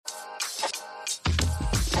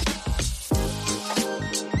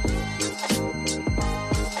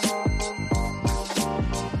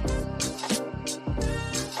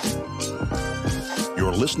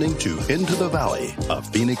You're listening to Into the Valley, a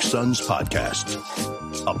Phoenix Suns podcast,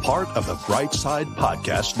 a part of the Brightside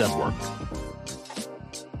Podcast Network.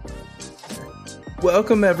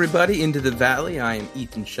 Welcome, everybody, into the Valley. I am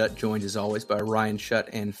Ethan Shutt, joined as always by Ryan Shutt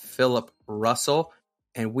and Philip Russell.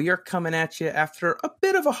 And we are coming at you after a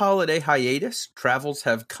bit of a holiday hiatus. Travels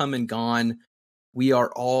have come and gone. We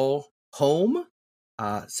are all home.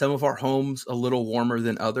 Some of our homes a little warmer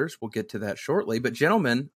than others. We'll get to that shortly. But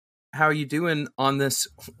gentlemen, how are you doing on this?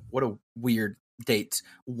 What a weird date.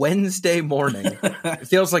 Wednesday morning. It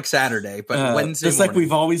feels like Saturday, but Wednesday just morning. Like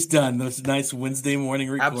we've always done, those nice Wednesday morning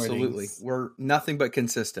recordings. Absolutely. We're nothing but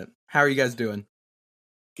consistent. How are you guys doing?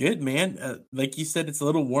 Good, man. Like you said, it's a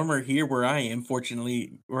little warmer here where I am.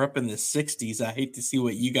 Fortunately, we're up in the 60s. I hate to see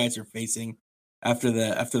what you guys are facing after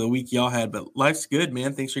the week y'all had, but life's good,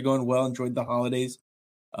 man. Things are going well. Enjoyed the holidays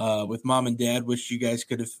with mom and dad. Wish you guys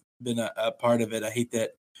could have been a part of it. I hate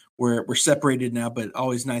that we're separated now, but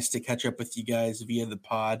always nice to catch up with you guys via the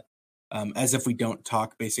pod, as if we don't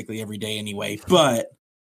talk basically every day anyway. But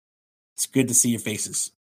it's good to see your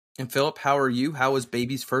faces. And Philip, how are you? How was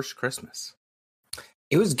baby's first Christmas?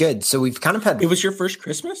 It was good. So we've kind of had... It was your first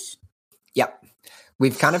Christmas? Yep.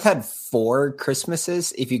 We've kind of had 4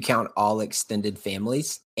 Christmases, if you count all extended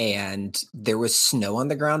families. And there was snow on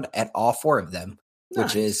the ground at all 4 of them,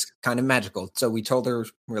 which is kind of magical. So we told her,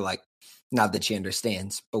 we're like, not that she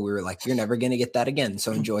understands, but we were like, you're never going to get that again.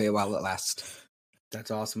 So enjoy it while it lasts. That's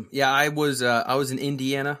awesome. Yeah, I was in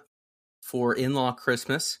Indiana for in-law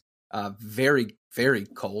Christmas. Very, very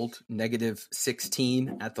cold,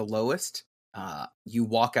 -16 at the lowest. You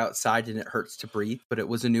walk outside and it hurts to breathe, but it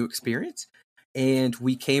was a new experience. And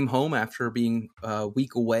we came home after being a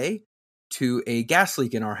week away to a gas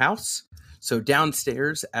leak in our house. So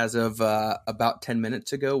downstairs, as of about 10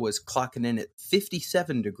 minutes ago, was clocking in at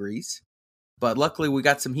 57 degrees. But luckily, we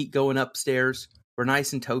got some heat going upstairs. We're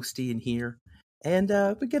nice and toasty in here. And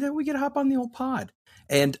we get to hop on the old pod.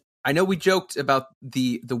 And I know we joked about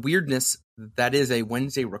the weirdness that is a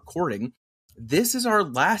Wednesday recording. This is our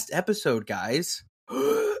last episode, guys,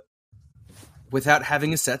 without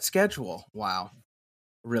having a set schedule. Wow.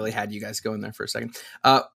 Really had you guys going there for a second.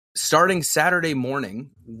 Starting Saturday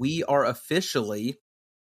morning, we are officially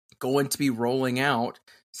going to be rolling out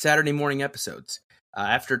Saturday morning episodes.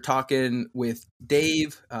 After talking with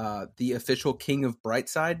Dave, the official king of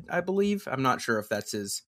Brightside, I believe. I'm not sure if that's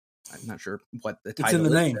his. I'm not sure what the title is. It's in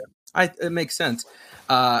the name. It makes sense.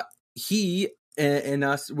 He and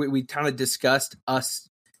us, we kind of discussed us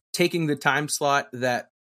taking the time slot that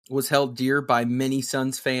was held dear by many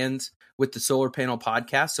Suns fans with the Solar Panel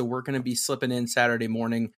podcast. So we're going to be slipping in Saturday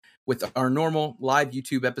morning with our normal live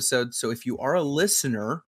YouTube episodes. So if you are a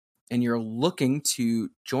listener and you're looking to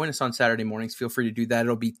join us on Saturday mornings, feel free to do that.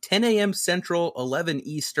 It'll be 10 a.m. Central, 11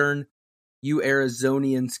 Eastern. You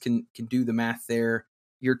Arizonians can do the math there.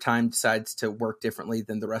 Your time decides to work differently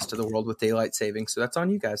than the rest of the world with daylight savings. So that's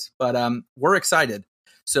on you guys. But we're excited.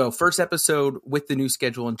 So first episode with the new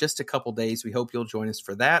schedule in just a couple days. We hope you'll join us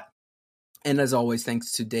for that. And as always,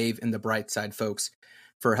 thanks to Dave and the Brightside folks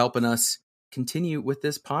for helping us continue with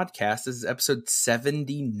this podcast. This is episode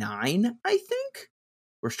 79, I think.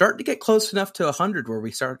 We're starting to get close enough to 100 where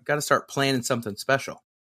we got to start planning something special.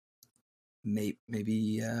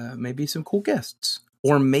 Maybe some cool guests.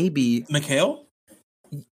 Or maybe... Mikhail?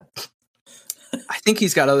 I think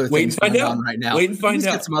he's got other things going on right now. Wait and find He's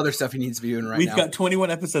out. got some other stuff he needs to be doing right now. We've got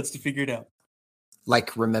 21 episodes to figure it out.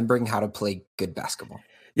 Like remembering how to play good basketball.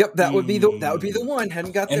 Yep, that would be the one.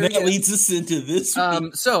 Hadn't got there and that yet. leads us into this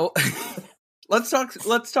week. So let's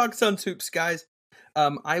talk Suns hoops, guys.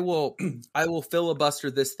 I will filibuster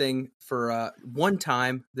this thing for one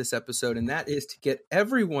time this episode, and that is to get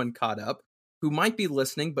everyone caught up who might be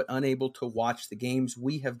listening but unable to watch the games.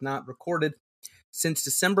 We have not recorded since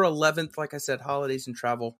December 11th. Like I said, holidays and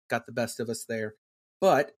travel got the best of us there.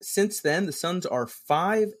 But since then, the Suns are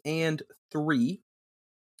 5-3.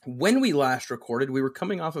 When we last recorded, we were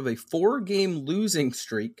coming off of a 4-game losing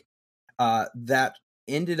streak that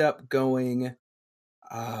ended up going,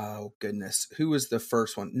 oh goodness, who was the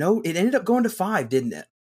first one? No, it ended up going to 5, didn't it?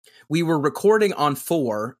 We were recording on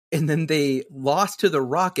 4, and then they lost to the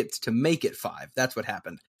Rockets to make it 5. That's what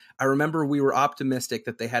happened. I remember we were optimistic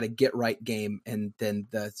that they had a get-right game, and then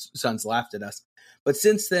the Suns laughed at us. But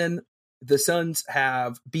since then, the Suns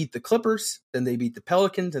have beat the Clippers, then they beat the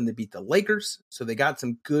Pelicans, and they beat the Lakers. So they got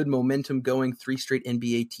some good momentum going, 3 straight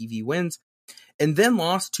NBA TV wins, and then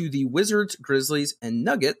lost to the Wizards, Grizzlies, and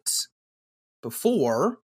Nuggets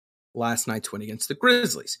before last night's win against the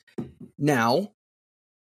Grizzlies. Now,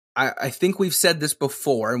 I think we've said this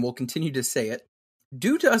before, and we'll continue to say it.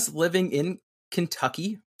 Due to us living in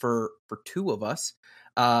Kentucky for 2 of us,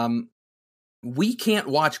 We can't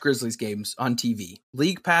watch Grizzlies games on TV.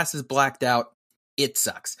 League Pass is blacked out. It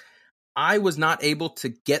sucks. I was not able to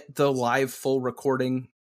get the live full recording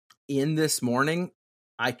in this morning.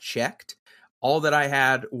 I checked. All that I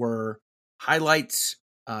had were highlights,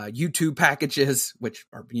 YouTube packages, which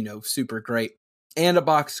are, super great, and a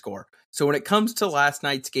box score. So when it comes to last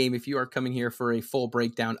night's game, if you are coming here for a full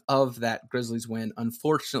breakdown of that Grizzlies win,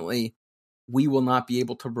 unfortunately, we will not be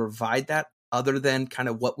able to provide that other than kind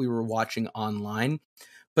of what we were watching online.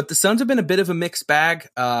 But the Suns have been a bit of a mixed bag,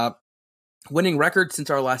 winning record since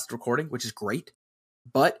our last recording, which is great.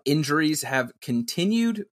 But injuries have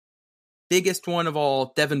continued. Biggest one of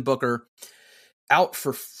all, Devin Booker, out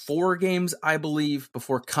for 4 games, I believe,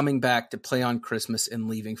 before coming back to play on Christmas and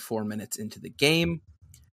leaving 4 minutes into the game.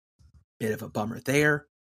 Bit of a bummer there.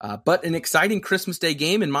 But an exciting Christmas Day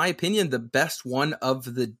game, in my opinion, the best one of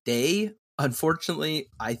the day. Unfortunately,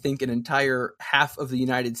 I think an entire half of the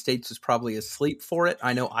United States was probably asleep for it.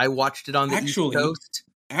 I know I watched it on the East Coast.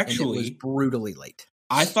 And it was brutally late.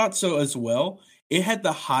 I thought so as well. It had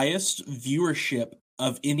the highest viewership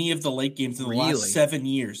of any of the late games in the last 7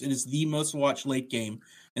 years. It is the most watched late game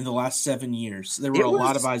in the last 7 years. There were a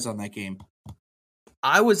lot of eyes on that game.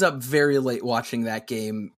 I was up very late watching that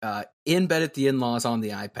game, in bed at the in-laws on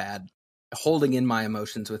the iPad, holding in my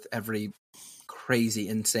emotions with every crazy,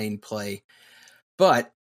 insane play.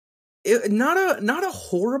 But not a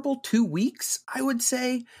horrible 2 weeks, I would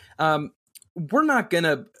say. We're not going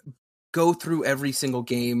to go through every single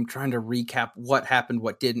game trying to recap what happened,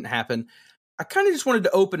 what didn't happen. I kind of just wanted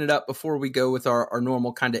to open it up before we go with our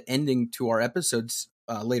normal kind of ending to our episodes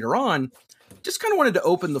later on. Just kind of wanted to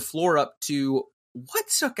open the floor up to what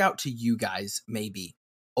stuck out to you guys maybe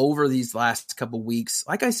over these last couple weeks.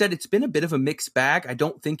 Like I said, it's been a bit of a mixed bag. I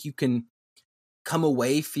don't think you can come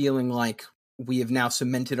away feeling like we have now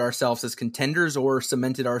cemented ourselves as contenders or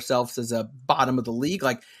cemented ourselves as a bottom of the league.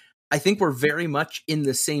 Like, I think we're very much in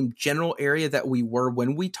the same general area that we were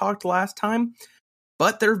when we talked last time.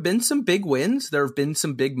 But there have been some big wins. There have been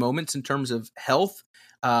some big moments in terms of health,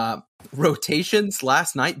 rotations.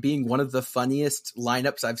 Last night being one of the funniest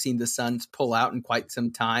lineups I've seen the Suns pull out in quite some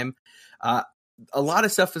time. A lot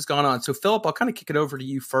of stuff has gone on. So, Philip, I'll kind of kick it over to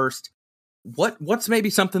you first. What's maybe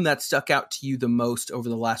something that stuck out to you the most over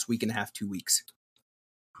the last week and a half, 2 weeks?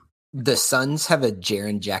 The Suns have a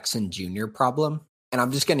Jaren Jackson Jr. problem. And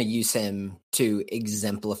I'm just going to use him to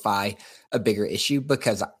exemplify a bigger issue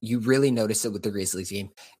because you really notice it with the Grizzlies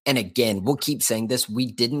game. And again, we'll keep saying this. We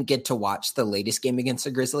didn't get to watch the latest game against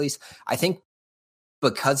the Grizzlies. I think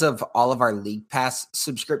because of all of our League Pass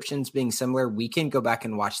subscriptions being similar, we can go back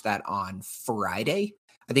and watch that on Friday.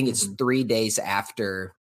 I think it's 3 days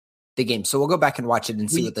after the game. So we'll go back and watch it and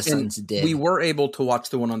see what the Suns did. We were able to watch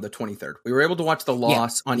the one on the 23rd. We were able to watch the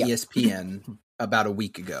loss on ESPN about a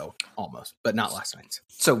week ago almost, but not last night.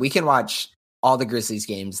 So we can watch all the Grizzlies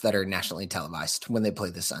games that are nationally televised when they play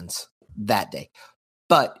the Suns that day.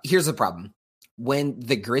 But here's the problem. When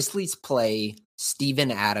the Grizzlies play Steven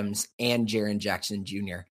Adams and Jaren Jackson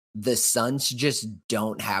Jr., the Suns just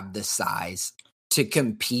don't have the size to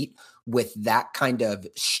compete with that kind of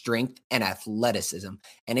strength and athleticism.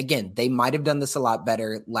 And again, they might have done this a lot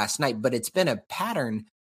better last night, but it's been a pattern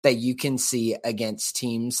that you can see against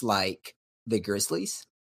teams like the Grizzlies,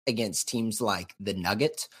 against teams like the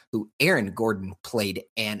Nuggets, who Aaron Gordon played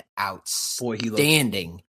an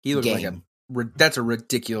outstanding he looked game. Like that's a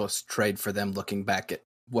ridiculous trade for them looking back at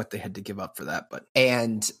what they had to give up for that.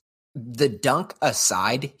 And the dunk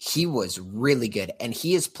aside, he was really good. And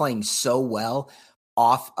he is playing so well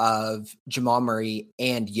off of Jamal Murray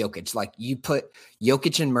and Jokic. Like, you put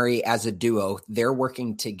Jokic and Murray as a duo, they're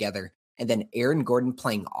working together. And then Aaron Gordon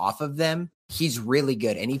playing off of them, he's really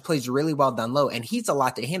good. And he plays really well down low. And he's a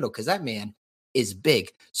lot to handle because that man is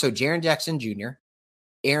big. So Jaren Jackson Jr.,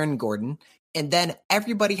 Aaron Gordon, and then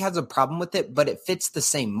everybody has a problem with it, but it fits the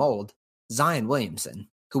same mold. Zion Williamson,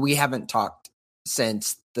 who we haven't talked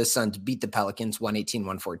since the Suns beat the Pelicans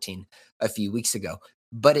 118-114 a few weeks ago.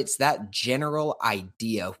 But it's that general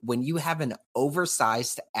idea. When you have an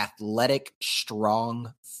oversized, athletic,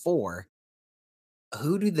 strong four,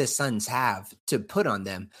 who do the Suns have to put on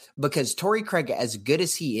them? Because Torrey Craig, as good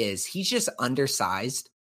as he is, he's just undersized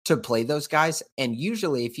to play those guys. And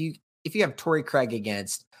usually if you have Torrey Craig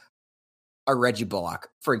against a Reggie Bullock,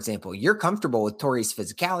 for example, you're comfortable with Torrey's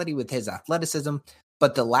physicality, with his athleticism.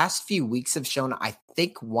 But the last few weeks have shown, I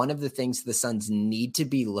think, one of the things the Suns need to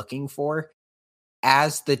be looking for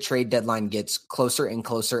as the trade deadline gets closer and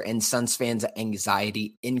closer and Suns fans'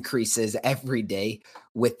 anxiety increases every day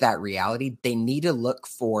with that reality, they need to look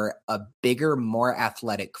for a bigger, more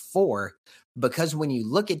athletic four because when you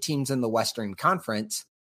look at teams in the Western Conference,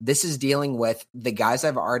 this is dealing with the guys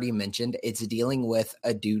I've already mentioned. It's dealing with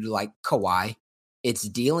a dude like Kawhi. It's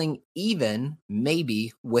dealing even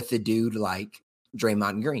maybe with a dude like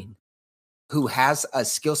Draymond Green, who has a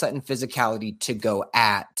skill set and physicality to go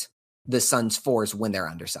at the Suns' fours when they're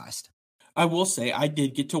undersized. I will say I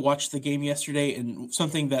did get to watch the game yesterday, and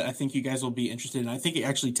something that I think you guys will be interested in. I think I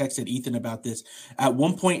actually texted Ethan about this. At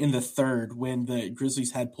one point in the third, when the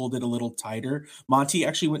Grizzlies had pulled it a little tighter, Monty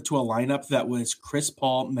actually went to a lineup that was Chris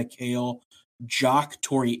Paul, Mikal, Jock,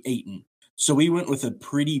 Torrey, Ayton. So we went with a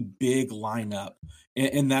pretty big lineup,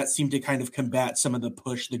 and that seemed to kind of combat some of the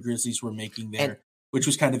push the Grizzlies were making there, which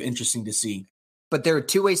was kind of interesting to see. But there are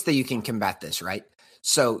two ways that you can combat this, right?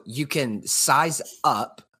 So you can size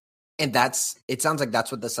up, and it sounds like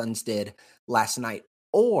that's what the Suns did last night.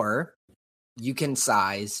 Or you can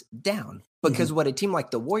size down, because what a team like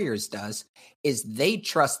the Warriors does is they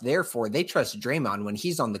trust Draymond when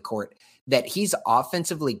he's on the court, that he's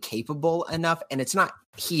offensively capable enough. And it's not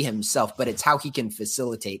he himself, but it's how he can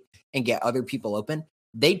facilitate and get other people open.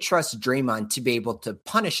 They trust Draymond to be able to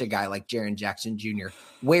punish a guy like Jaren Jackson Jr.,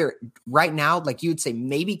 where right now, like you would say,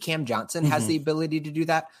 maybe Cam Johnson has the ability to do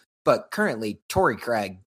that. But currently, Torrey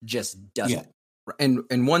Craig just doesn't. Yeah.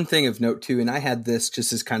 And one thing of note too, and I had this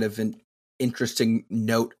just as kind of an interesting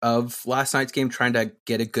note of last night's game, trying to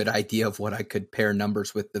get a good idea of what I could pair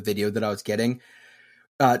numbers with the video that I was getting.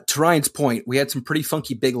 To Ryan's point, we had some pretty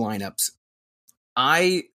funky big lineups.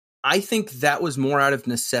 I think that was more out of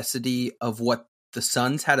necessity of what the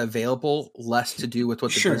Suns had available, less to do with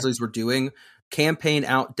what the Grizzlies were doing. Campaign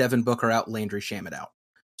out, Devin Booker out, Landry Shamet out.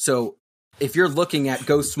 So if you're looking at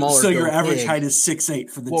go smaller, so your average height is 6'8"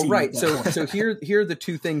 for the team. Well, right. So here are the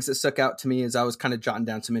two things that stuck out to me as I was kind of jotting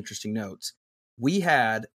down some interesting notes. We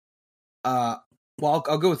had, I'll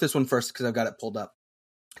go with this one first because I've got it pulled up.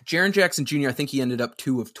 Jaren Jackson Jr., I think he ended up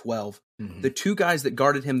 2 of 12. The two guys that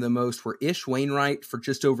guarded him the most were Ish Wainwright for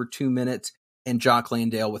just over 2 minutes and Jock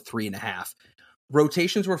Landale with 3.5.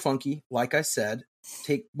 Rotations were funky, like I said.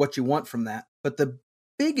 Take what you want from that. But the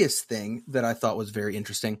biggest thing that I thought was very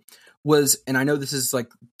interesting was, and I know this is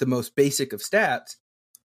like the most basic of stats,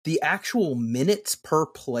 the actual minutes per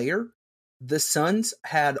player. The Suns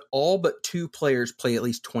had all but 2 players play at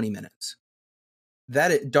least 20 minutes.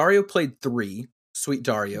 Dario played 3. Sweet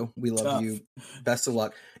Dario, we love you. Best of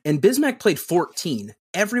luck. And Bismack played 14.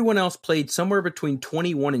 Everyone else played somewhere between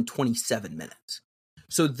 21 and 27 minutes.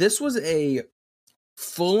 So this was a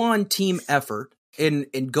full-on team effort in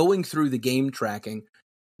going through the game tracking.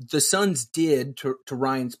 The Suns did, to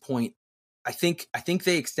Ryan's point, I think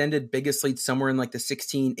they extended biggest lead somewhere in like the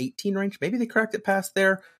 16, 18 range. Maybe they cracked it past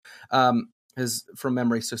there, as from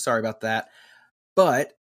memory. So sorry about that.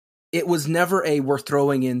 But it was never we're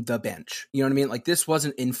throwing in the bench. You know what I mean? Like this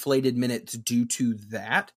wasn't inflated minutes due to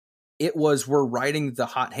that. It was, we're riding the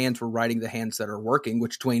hot hands. We're riding the hands that are working,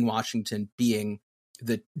 which Dwayne Washington being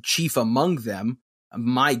the chief among them.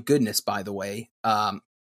 My goodness, by the way,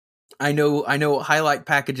 I know highlight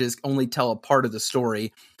packages only tell a part of the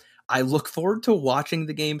story. I look forward to watching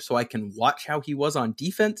the game so I can watch how he was on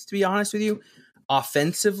defense, to be honest with you.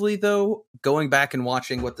 Offensively, though, going back and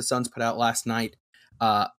watching what the Suns put out last night,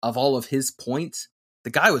 of all of his points, the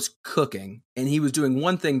guy was cooking, and he was doing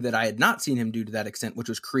one thing that I had not seen him do to that extent, which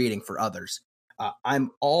was creating for others. I'm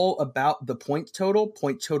all about the point total.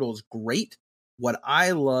 Point total is great. What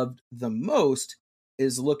I loved the most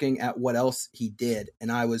is looking at what else he did,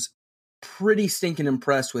 and I was pretty stinking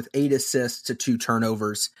impressed with 8 assists to 2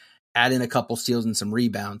 turnovers, add in a couple steals and some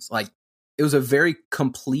rebounds. Like, it was a very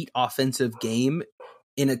complete offensive game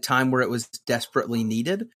in a time where it was desperately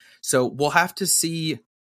needed. So we'll have to see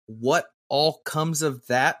what all comes of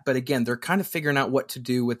that. But again, they're kind of figuring out what to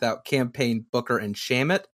do without Campaign, Booker, and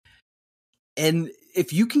Shamet. And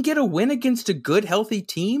if you can get a win against a good, healthy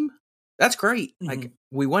team, that's great. Like,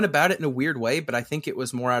 we went about it in a weird way, but I think it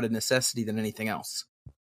was more out of necessity than anything else.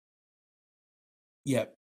 Yeah.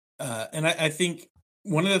 And I think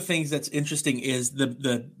one of the things that's interesting is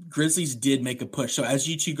the Grizzlies did make a push. So as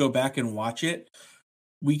you two go back and watch it,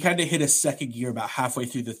 we kind of hit a second gear about halfway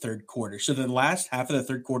through the third quarter. So the last half of the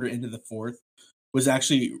third quarter into the fourth was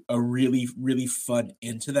actually a really, really fun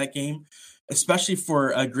into that game, especially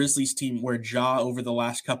for a Grizzlies team where Ja over the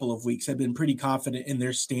last couple of weeks had been pretty confident in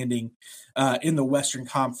their standing in the Western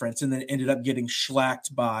Conference, and then ended up getting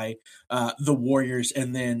shellacked by the Warriors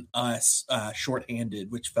and then us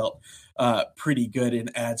shorthanded, which felt pretty good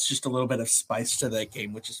and adds just a little bit of spice to that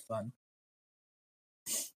game, which is fun.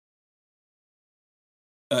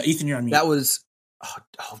 Ethan, you're on mute. That was,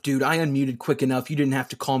 oh, dude, I unmuted quick enough. You didn't have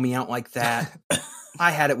to call me out like that.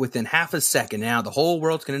 I had it within half a second. Now the whole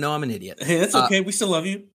world's going to know I'm an idiot. Hey, that's okay. We still love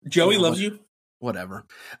you. Joey loves you. Whatever.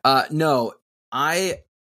 No,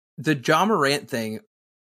 the Ja Morant thing,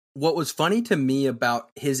 what was funny to me about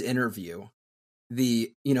his interview,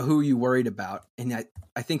 who are you worried about? And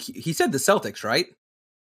I think he said the Celtics, right?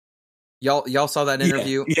 Y'all saw that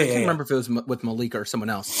interview? Yeah, I can't remember if it was with Malika or someone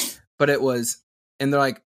else, but it was, and they're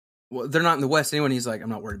like, well, they're not in the West anyway. He's like, I'm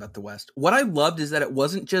not worried about the West. What I loved is that it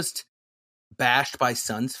wasn't just bashed by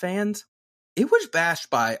Suns fans. It was bashed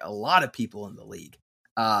by a lot of people in the league.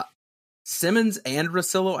 Simmons and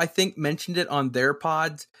Russillo, I think, mentioned it on their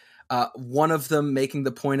pods. One of them making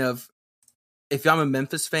the point of, if I'm a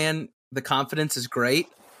Memphis fan, the confidence is great,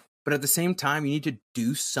 but at the same time, you need to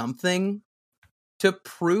do something to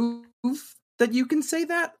prove that you can say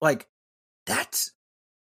that. Like, that's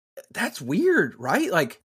weird, right?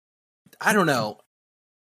 Like, I don't know.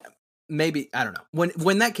 Maybe, I don't know.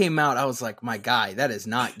 When that came out, I was like, my guy, that is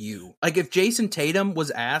not you. Like, if Jason Tatum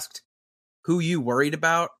was asked who you worried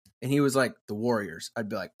about, and he was like, the Warriors, I'd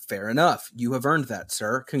be like, fair enough. You have earned that,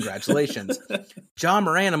 sir. Congratulations. Ja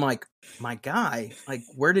Morant, I'm like, my guy, like,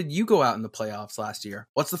 where did you go out in the playoffs last year?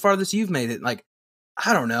 What's the farthest you've made it? Like,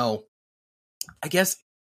 I don't know. I guess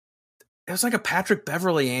it was like a Patrick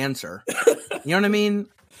Beverly answer. You know what I mean?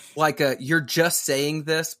 Like, you're just saying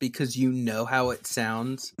this because you know how it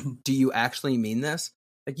sounds. Do you actually mean this?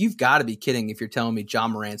 Like, you've got to be kidding if you're telling me Ja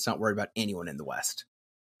Morant's not worried about anyone in the West.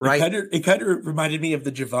 Right. It kind of reminded me of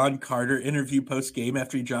the Javon Carter interview post game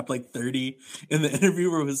after he dropped like 30. And the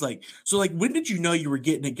interviewer was like, so like, when did you know you were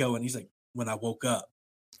getting it going? He's like, when I woke up.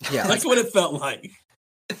 Yeah. That's what it felt like.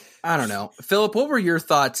 I don't know. Philip, what were your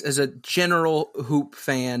thoughts as a general hoop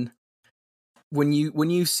fan when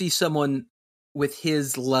you see someone with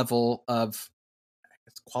his level of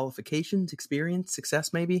qualifications, experience,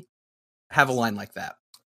 success, maybe have a line like that?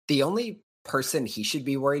 The only person he should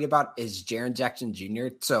be worried about is Jaren Jackson Jr.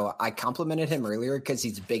 So I complimented him earlier because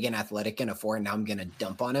he's big and athletic and a 4, and now I'm going to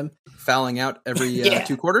dump on him. Fouling out every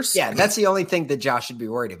 2 quarters? Yeah, that's the only thing that Josh should be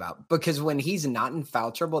worried about, because when he's not in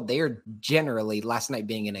foul trouble, they are generally, last night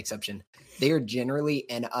being an exception, they are generally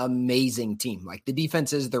an amazing team. Like, the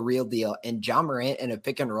defense is the real deal, and Ja Morant in a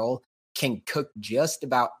pick and roll can cook just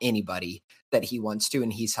about anybody that he wants to,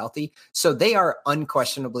 and he's healthy. So they are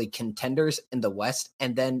unquestionably contenders in the West.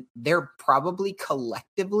 And then they're probably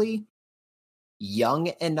collectively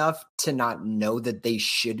young enough to not know that they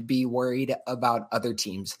should be worried about other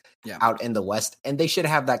teams out in the West. And they should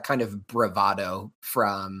have that kind of bravado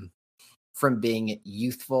from being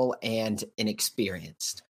youthful and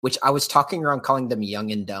inexperienced, which I was talking around calling them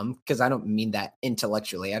young and dumb, because I don't mean that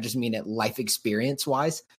intellectually. I just mean it life experience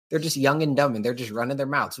wise. They're just young and dumb, and they're just running their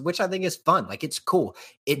mouths, which I think is fun. Like, it's cool.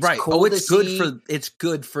 It's right. cool. It's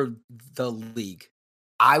good for the league.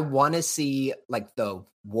 I want to see like the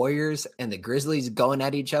Warriors and the Grizzlies going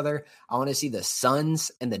at each other. I want to see the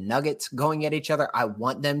Suns and the Nuggets going at each other. I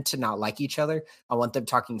want them to not like each other. I want them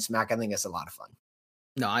talking smack. I think it's a lot of fun.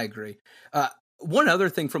 No, I agree. One other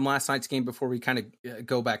thing from last night's game before we kind of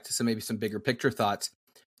go back to maybe some bigger picture thoughts.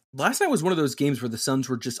 Last night was one of those games where the Suns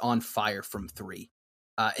were just on fire from 3.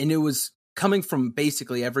 And it was coming from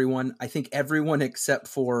basically everyone. I think everyone except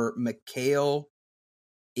for Mikhail-ish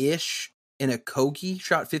and Okogie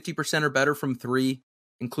shot 50% or better from 3,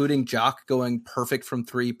 including Jock going perfect from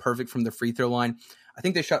 3, perfect from the free throw line. I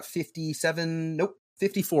think they shot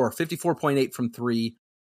 54.8 from 3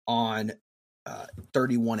 on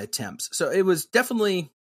 31 attempts. So it was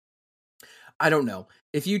definitely, I don't know.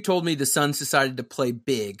 If you told me the Suns decided to play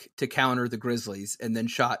big to counter the Grizzlies and then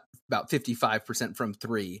shot about 55% from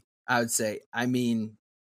 3, I would say, I mean,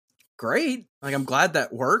 great. Like, I'm glad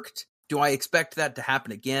that worked. Do I expect that to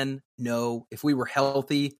happen again? No. If we were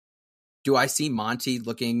healthy, do I see Monty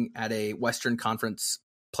looking at a Western Conference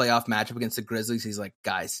playoff matchup against the Grizzlies? He's like,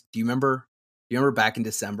 guys, do you remember back in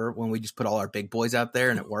December when we just put all our big boys out there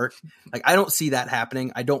and it worked? Like, I don't see that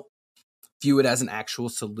happening. I don't view it as an actual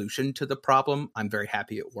solution to the problem. I'm very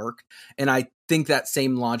happy it worked. And I think that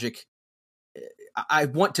same logic, I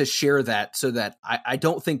want to share that so that I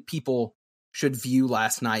don't think people should view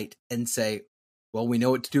last night and say, well, we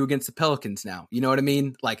know what to do against the Pelicans now. You know what I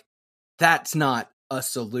mean? Like, that's not a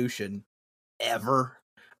solution ever,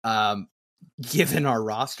 given our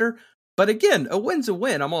roster. But again, a win's a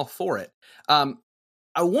win. I'm all for it. I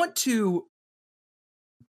want to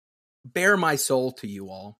bare my soul to you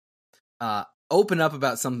all. Open up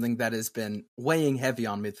about something that has been weighing heavy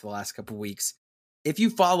on me for the last couple of weeks. If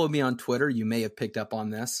you follow me on Twitter, you may have picked up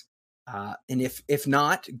on this. And if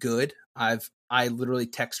not, good. I literally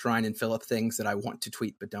text Ryan and Philip things that I want to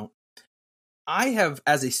tweet but don't. I have,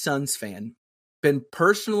 as a Suns fan, been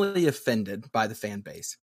personally offended by the fan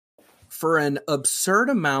base for an absurd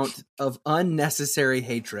amount of unnecessary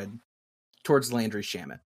hatred towards Landry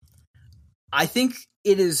Shamet. I think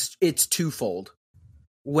it's twofold.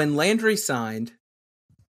 When Landry signed,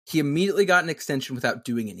 he immediately got an extension without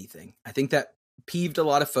doing anything. I think that peeved a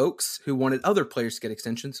lot of folks who wanted other players to get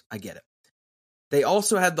extensions. I get it. They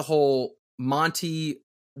also had the whole Monty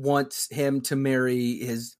wants him to marry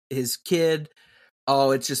his kid.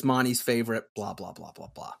 Oh, it's just Monty's favorite, blah, blah, blah, blah,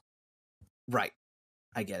 blah. Right.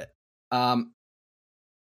 I get it.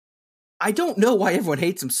 I don't know why everyone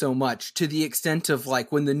hates him so much, to the extent of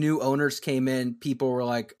like when the new owners came in, people were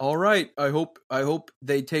like, all right, I hope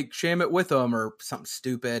they take Shamet with them or something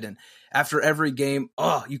stupid. And after every game,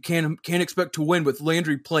 you can't expect to win with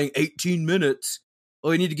Landry playing 18 minutes.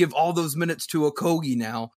 Oh, you need to give all those minutes to Okogie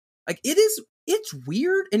now. Like it's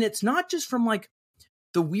weird. And it's not just from like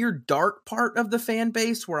the weird dark part of the fan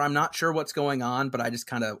base where I'm not sure what's going on, but I just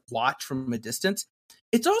kind of watch from a distance.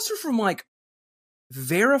 It's also from like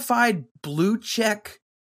verified blue check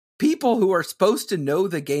people who are supposed to know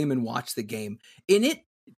the game and watch the game in it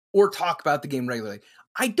or talk about the game regularly.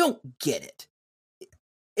 I don't get it.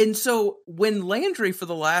 And so when Landry for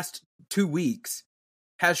the last 2 weeks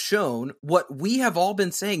has shown what we have all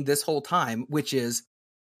been saying this whole time, which is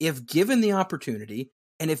if given the opportunity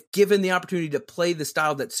and if given the opportunity to play the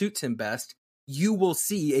style that suits him best, you will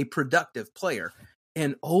see a productive player.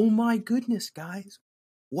 And oh my goodness, guys.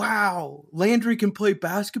 Wow, Landry can play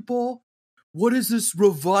basketball? What is this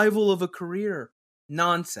revival of a career?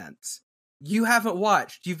 Nonsense. You haven't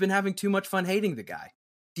watched. You've been having too much fun hating the guy.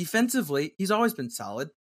 Defensively, he's always been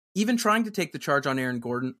solid. Even trying to take the charge on Aaron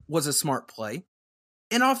Gordon was a smart play.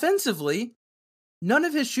 And offensively, none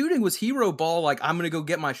of his shooting was hero ball like, I'm going to go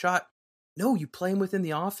get my shot. No, you play him within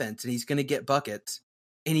the offense, and he's going to get buckets,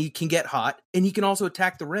 and he can get hot, and he can also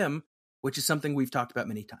attack the rim, which is something we've talked about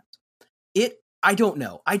many times. I don't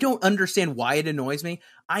know. I don't understand why it annoys me.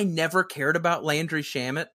 I never cared about Landry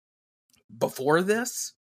Shamet before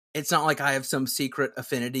this. It's not like I have some secret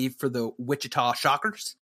affinity for the Wichita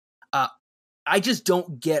Shockers. I just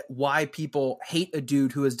don't get why people hate a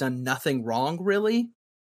dude who has done nothing wrong, really.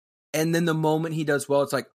 And then the moment he does well,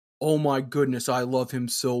 it's like, oh my goodness, I love him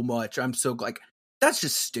so much. I'm so like, that's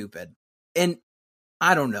just stupid. And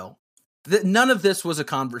I don't know. None of this was a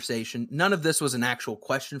conversation. None of this was an actual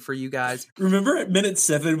question for you guys. Remember at minute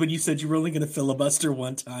 7 when you said you were only going to filibuster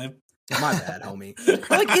one time? My bad, homie.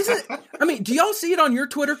 Like, I mean, do y'all see it on your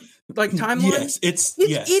Twitter like timeline? Yes, it's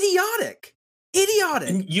idiotic. Idiotic.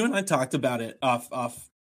 And you and I talked about it off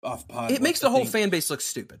pod. It makes the whole fan base look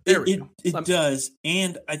stupid. It does,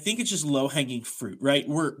 and I think it's just low hanging fruit, right?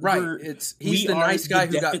 He's the nice guy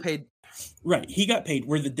who got paid. Right, he got paid.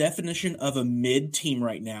 We're the definition of a mid team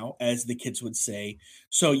right now, as the kids would say.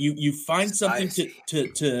 So you find something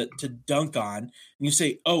to dunk on, and you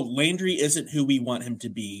say, "Oh, Landry isn't who we want him to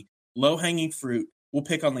be." Low hanging fruit. We'll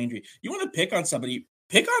pick on Landry. You want to pick on somebody?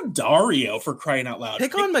 Pick on Dario, for crying out loud.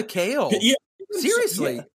 Pick on McHale. Yeah,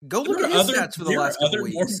 seriously. Yeah. Go look at his stats for the last couple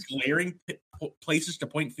weeks. There are other more glaring places to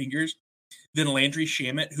point fingers than Landry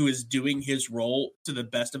Shamet, who is doing his role to the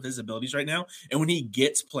best of his abilities right now. And when he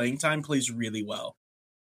gets playing time, plays really well.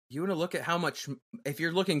 You want to look at how much, if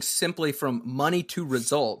you're looking simply from money to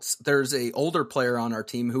results, there's a older player on our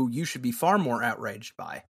team who you should be far more outraged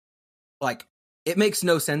by. Like, it makes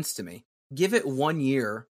no sense to me. Give it 1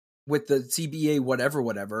 year with the CBA,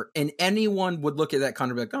 whatever, and anyone would look at that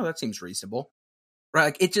kind of like, oh, that seems reasonable. Right?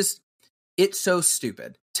 Like, it's so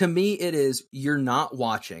stupid. To me, it is, you're not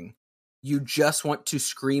watching. You just want to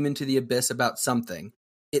scream into the abyss about something.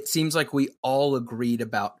 It seems like we all agreed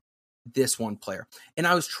about this one player. And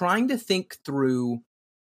I was trying to think through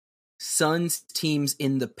Suns teams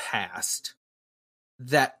in the past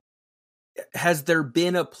that has there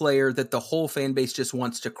been a player that the whole fan base just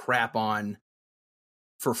wants to crap on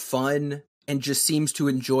for fun and just seems to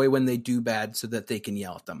enjoy when they do bad so that they can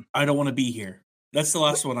yell at them. I don't want to be here. That's the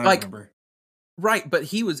last one I remember. Right, but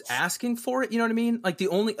he was asking for it, you know what I mean? Like, the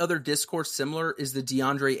only other discourse similar is the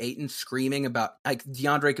DeAndre Ayton screaming about, like,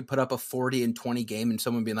 DeAndre could put up a 40 and 20 game and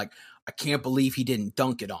someone being like, I can't believe he didn't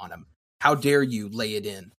dunk it on him. How dare you lay it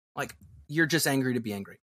in? Like, you're just angry to be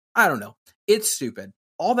angry. I don't know. It's stupid.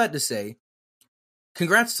 All that to say,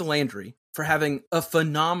 congrats to Landry for having a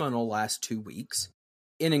phenomenal last 2 weeks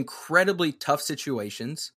in incredibly tough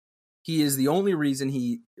situations. He is the only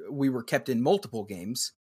reason we were kept in multiple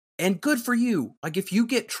games. And good for you. Like, if you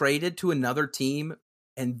get traded to another team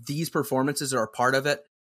and these performances are a part of it,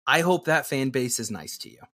 I hope that fan base is nice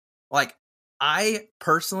to you. Like, I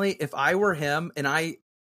personally, if I were him and I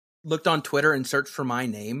looked on Twitter and searched for my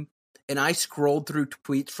name and I scrolled through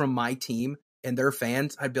tweets from my team and their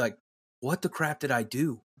fans, I'd be like, what the crap did I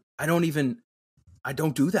do? I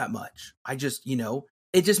don't do that much. I just,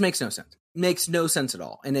 it just makes no sense. Makes no sense at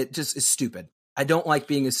all. And it just is stupid. I don't like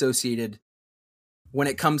being associated when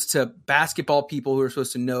it comes to basketball people who are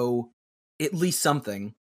supposed to know at least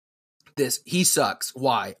something. He sucks.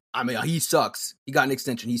 Why? I mean, he sucks. He got an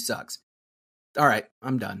extension. He sucks. All right,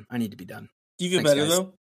 I'm done. I need to be done. Do you feel better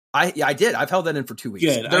though? I did. I've held that in for 2 weeks.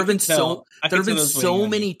 Good. There have been so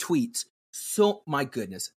many tweets. So my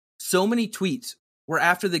goodness, so many tweets where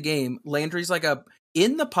after the game, Landry's like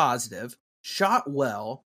in the positive, shot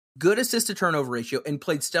well, good assist to turnover ratio, and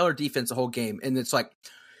played stellar defense the whole game. And it's like,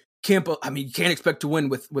 you can't expect to win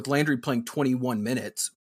with Landry playing 21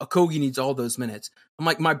 minutes. Okogie needs all those minutes. I'm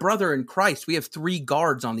like, my brother in Christ, we have 3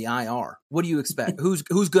 guards on the IR. What do you expect? Who's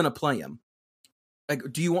going to play him? Like,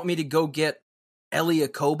 do you want me to go get Elie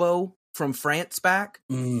Okobo from France back?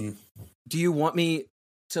 Do you want me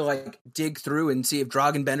to dig through and see if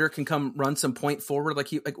Dragan Bender can come run some point forward?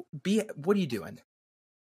 What are you doing?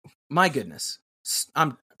 My goodness.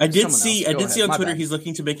 I did see on Twitter he's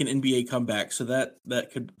looking to make an NBA comeback, so that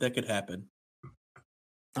could happen.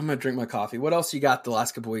 I'm gonna drink my coffee. What else you got the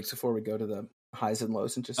last couple weeks before we go to the highs and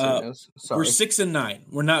lows? And just so knows. Sorry. We're 6-9.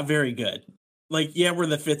 We're not very good. We're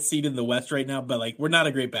the 5th seed in the West right now, but we're not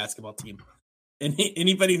a great basketball team. And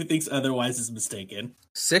anybody who thinks otherwise is mistaken.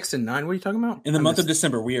 6-9. What are you talking about? In the month of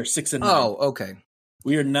December, we are 6-9. Oh, okay.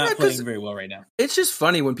 We are not playing very well right now. It's just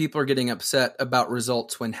funny when people are getting upset about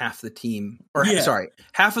results when half the team,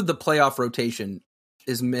 half of the playoff rotation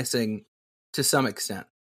is missing to some extent.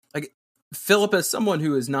 Philip, as someone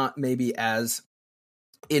who is not maybe as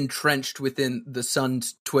entrenched within the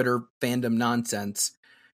Suns Twitter fandom nonsense,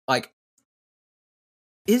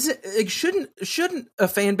 shouldn't a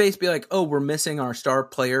fan base be like, oh, we're missing our star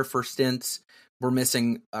player for stints, we're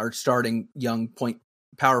missing our starting young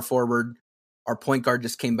power forward, our point guard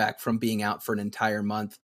just came back from being out for an entire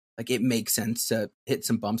month. It makes sense to hit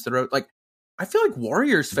some bumps in the road. I feel like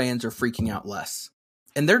Warriors fans are freaking out less.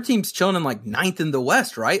 And their team's chilling in 9th in the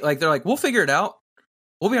West, right? They're like, we'll figure it out.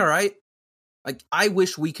 We'll be all right. I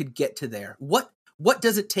wish we could get to there. What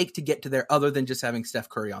does it take to get to there other than just having Steph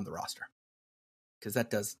Curry on the roster? Because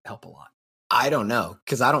that does help a lot. I don't know,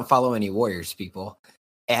 because I don't follow any Warriors people.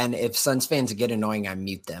 And if Suns fans get annoying, I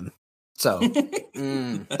mute them. So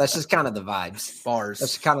that's just kind of the vibes. Bars.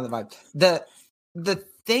 That's kind of the vibe. The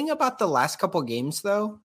thing about the last couple games,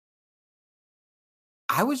 though,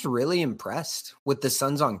 I was really impressed with the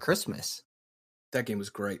Suns on Christmas. That game was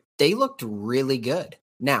great. They looked really good.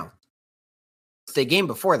 Now, the game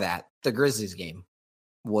before that, the Grizzlies game,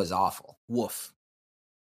 was awful. Woof.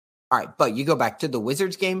 All right, but you go back to the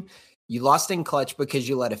Wizards game, you lost in clutch because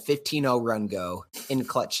you let a 15-0 run go in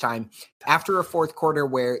clutch time after a fourth quarter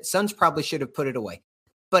where Suns probably should have put it away.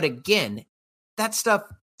 But again, that stuff,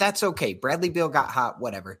 that's okay. Bradley Beal got hot,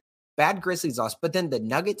 whatever. Bad Grizzlies loss. But then the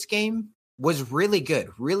Nuggets game was really good,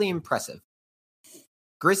 really impressive.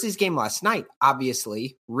 Grizzlies game last night,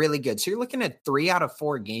 obviously, really good. So you're looking at 3 out of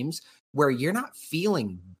 4 games where you're not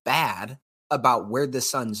feeling bad about where the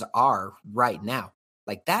Suns are right now.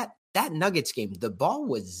 That Nuggets game, the ball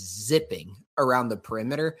was zipping around the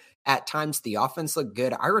perimeter. At times, the offense looked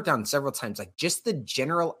good. I wrote down several times, just the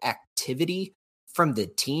general activity from the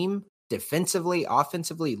team defensively,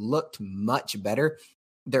 offensively looked much better.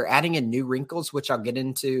 They're adding in new wrinkles, which I'll get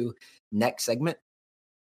into next segment.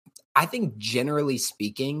 I think generally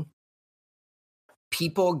speaking,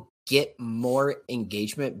 people get more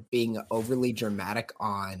engagement being overly dramatic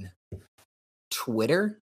on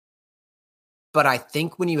Twitter. But I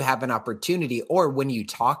think when you have an opportunity or when you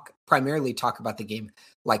primarily talk about the game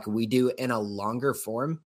like we do in a longer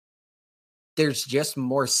form, there's just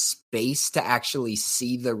more space to actually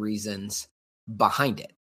see the reasons behind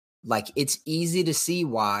it. It's easy to see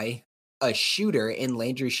why a shooter in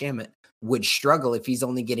Landry Shamet would struggle if he's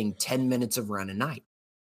only getting 10 minutes of run a night.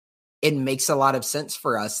 It makes a lot of sense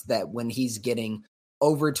for us that when he's getting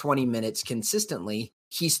over 20 minutes consistently,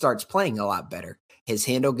 he starts playing a lot better. His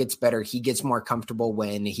handle gets better. He gets more comfortable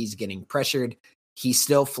when he's getting pressured. He's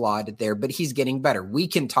still flawed there, but he's getting better. We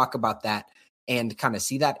can talk about that and kind of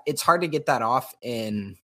see that. It's hard to get that off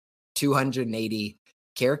in 280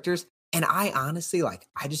 characters. And I honestly,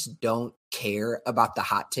 I just don't care about the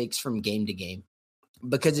hot takes from game to game.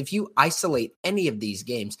 Because if you isolate any of these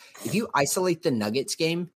games, if you isolate the Nuggets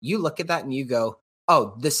game, you look at that and you go,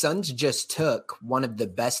 oh, the Suns just took one of the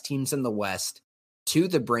best teams in the West to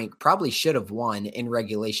the brink, probably should have won in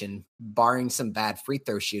regulation, barring some bad free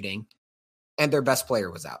throw shooting, and their best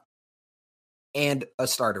player was out. And a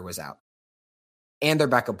starter was out. and their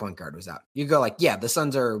backup point guard was out. You go like, yeah, the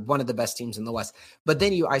Suns are one of the best teams in the West. But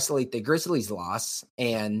then you isolate the Grizzlies loss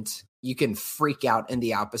and you can freak out in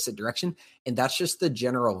the opposite direction. And that's just the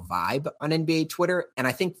general vibe on NBA Twitter. And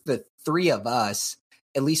I think the three of us,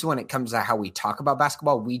 at least when it comes to how we talk about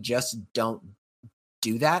basketball, we just don't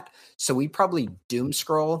do that. So we probably doom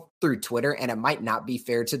scroll through Twitter, and it might not be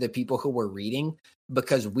fair to the people who we're reading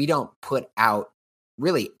because we don't put out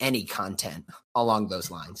really any content along those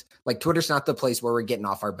lines. Like Twitter's not the place where we're getting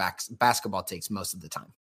off our basketball takes most of the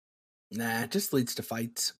time. Nah, it just leads to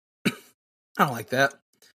fights. I don't like that.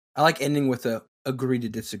 I like ending with a agree to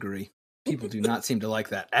disagree. People do not seem to like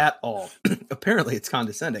that at all. Apparently it's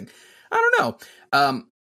condescending. I don't know.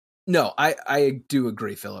 No, I do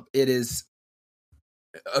agree, Philip. It is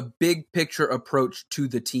a big picture approach to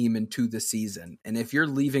the team and to the season. And if you're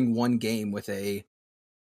leaving one game with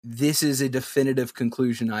this is a definitive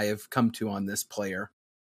conclusion I have come to on this player,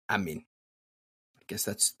 I mean, I guess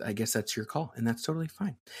that's your call, and that's totally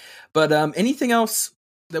fine. But anything else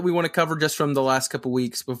that we want to cover just from the last couple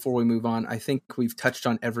weeks before we move on? I think we've touched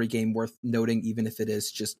on every game worth noting, even if it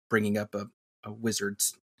is just bringing up a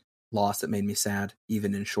Wizards loss that made me sad,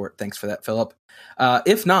 even in short. Thanks for that, Philip.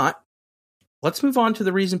 If not, let's move on to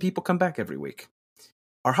the reason people come back every week.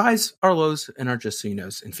 Our highs, our lows, and our just so you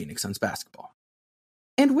knows in Phoenix Suns basketball.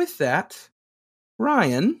 And with that,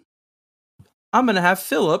 Ryan, I'm going to have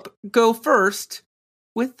Philip go first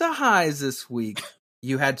with the highs this week.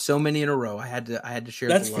 You had so many in a row. I had to share.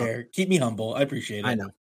 That's fair. Keep me humble. I appreciate it. I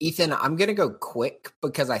know. Ethan, I'm going to go quick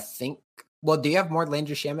because I think, well, do you have more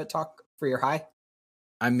Landry Shamet talk for your high?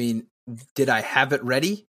 I mean, did I have it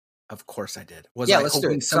ready? Of course I did. Let's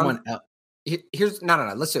do it. Someone else?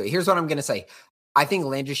 No. Let's do it. Here's what I'm going to say. I think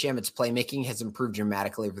Landry Shamet's playmaking has improved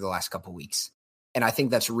dramatically over the last couple weeks. And I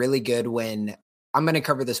think that's really good when I'm going to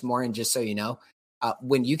cover this more. And just so you know,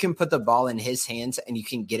 when you can put the ball in his hands and you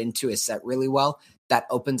can get into a set really well, that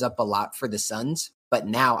opens up a lot for the Suns. But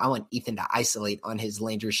now I want Ethan to isolate on his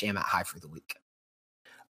Landry Shamet high for the week.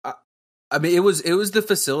 I mean, it was the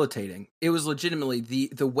facilitating. It was legitimately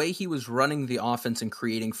the way he was running the offense and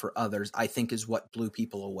creating for others, I think, is what blew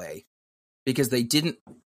people away because they didn't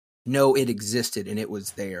know it existed and it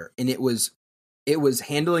was there. And it was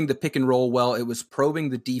handling the pick and roll well. It was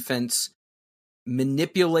probing the defense,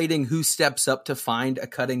 manipulating who steps up to find a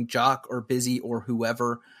cutting Jock or Busy or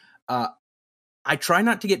whoever. I try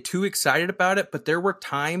not to get too excited about it, but there were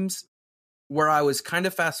times where I was kind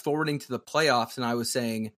of fast forwarding to the playoffs and I was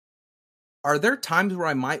saying, are there times where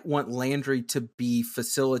I might want Landry to be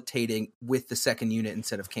facilitating with the second unit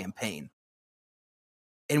instead of Campaign?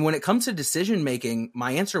 And when it comes to decision making,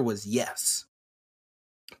 my answer was yes.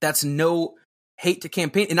 That's no hate to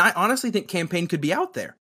Campaign. And I honestly think Campaign could be out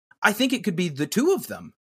there. I think it could be the two of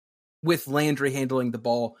them with Landry handling the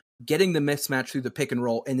ball, getting the mismatch through the pick and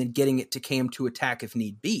roll, and then getting it to Cam to attack if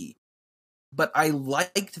need be. But I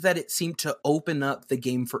liked that it seemed to open up the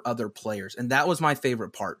game for other players. And that was my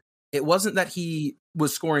favorite part. It wasn't that he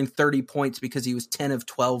was scoring 30 points because he was 10 of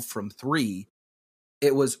 12 from 3.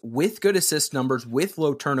 It was with good assist numbers, with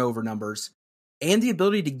low turnover numbers, and the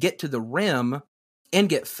ability to get to the rim and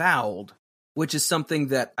get fouled, which is something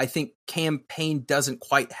that I think Campaign doesn't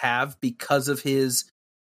quite have because of his,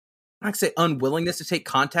 I'd say, unwillingness to take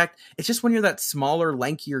contact. It's just when you're that smaller,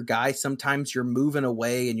 lankier guy, sometimes you're moving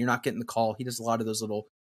away and you're not getting the call. He does a lot of those little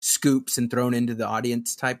scoops and thrown into the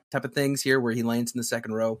audience type of things here where he lands in the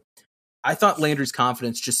second row. I thought Landry's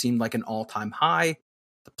confidence just seemed like an all-time high.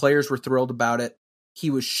 The players were thrilled about it. He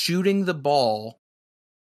was shooting the ball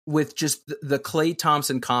with just the Klay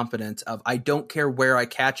Thompson confidence of, I don't care where I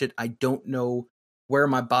catch it. I don't know where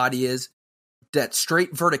my body is. That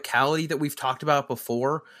straight verticality that we've talked about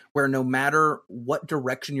before, where no matter what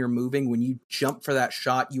direction you're moving, when you jump for that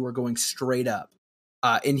shot, you are going straight up.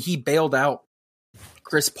 And he bailed out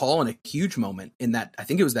Chris Paul in a huge moment in that, I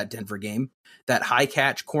think it was that Denver game, that high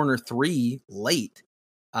catch corner 3 late.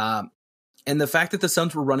 And the fact that the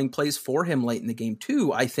Suns were running plays for him late in the game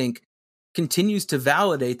too, I think continues to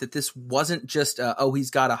validate that this wasn't just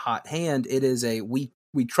he's got a hot hand. It is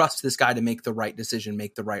we trust this guy to make the right decision,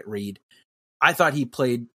 make the right read. I thought he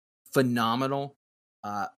played phenomenal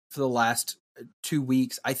for the last 2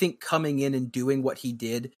 weeks. I think coming in and doing what he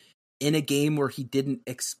did in a game where he didn't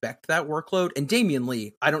expect that workload. And Damian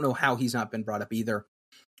Lee, I don't know how he's not been brought up either.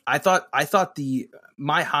 I thought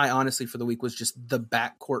my high honestly for the week was just the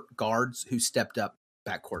backup guards who stepped up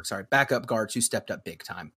big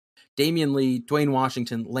time. Damian Lee, Dwayne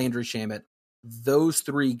Washington, Landry Shamet, those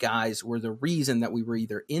 3 guys were the reason that we were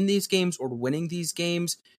either in these games or winning these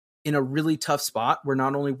games in a really tough spot where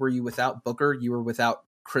not only were you without Booker, you were without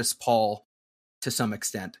Chris Paul to some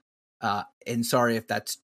extent. And sorry if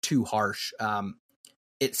that's too harsh.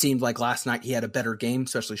 It seemed like last night he had a better game,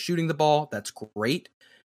 especially shooting the ball. That's great.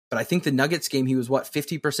 But I think the Nuggets game, he was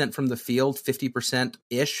 50% from the field,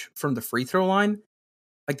 50%-ish from the free throw line.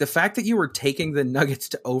 Like the fact that you were taking the Nuggets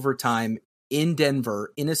to overtime in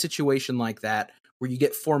Denver in a situation like that, where you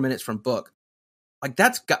get 4 minutes from Book, like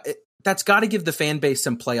that's got to give the fan base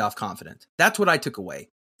some playoff confidence. That's what I took away.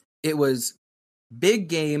 It was big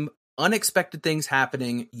game, unexpected things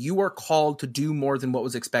happening. You are called to do more than what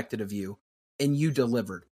was expected of you, and you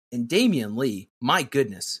delivered. And Damian Lee, my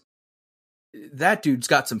goodness, that dude's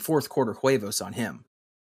got some fourth quarter huevos on him.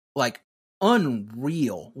 Like,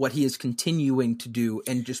 unreal what he is continuing to do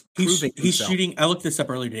and just proving he's shooting. I looked this up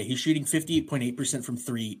earlier today. He's shooting 58.8% from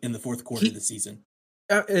three in the fourth quarter of the season.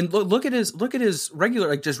 And look at his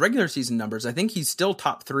regular season numbers. I think he's still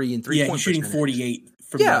top 3 in 3-point. Yeah, he's shooting 48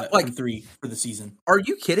 from three for the season. Are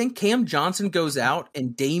you kidding? Cam Johnson goes out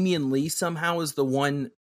and Damian Lee somehow is the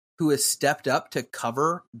one who has stepped up to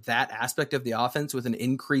cover that aspect of the offense with an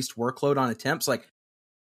increased workload on attempts. Like,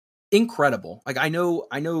 incredible. Like, I know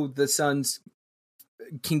the Suns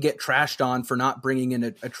can get trashed on for not bringing in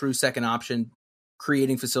a true second option,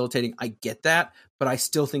 creating, facilitating. I get that, but I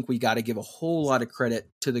still think we got to give a whole lot of credit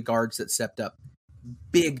to the guards that stepped up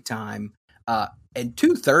big time. And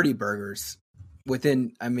 230 burgers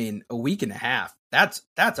within, a week and a half. That's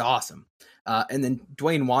awesome. And then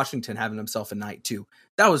Dwayne Washington having himself a night too.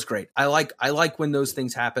 That was great. I like when those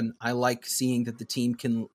things happen. I like seeing that the team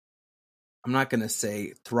can, I'm not going to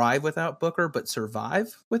say thrive without Booker, but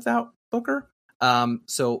survive without Booker.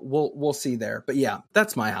 So we'll see there. But yeah,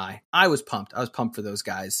 that's my high. I was pumped. I was pumped for those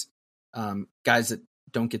guys. Guys that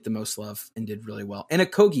don't get the most love and did really well. And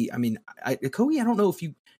Okogie, Okogie, I don't know if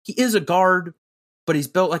he is a guard, but he's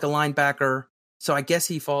built like a linebacker. So I guess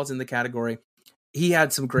he falls in the category. He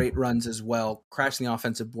had some great runs as well, crashing the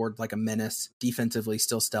offensive board like a menace, defensively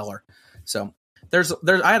still stellar. So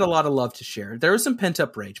I had a lot of love to share. There was some pent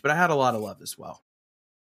up rage, but I had a lot of love as well.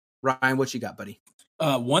 Ryan, what you got, buddy?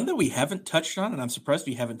 One that we haven't touched on, and I'm surprised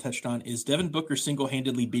we haven't touched on, is Devin Booker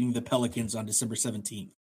single-handedly beating the Pelicans on December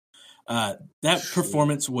 17th. That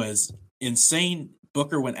performance was insane.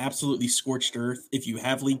 Booker went absolutely scorched earth. If you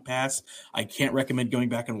have League Pass, I can't recommend going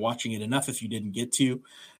back and watching it enough if you didn't get to.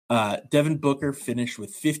 Devin Booker finished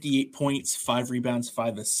with 58 points, 5 rebounds,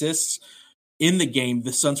 5 assists. In the game,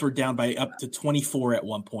 the Suns were down by up to 24 at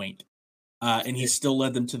one point, and he still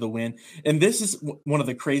led them to the win. And this is one of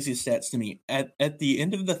the craziest stats to me. At the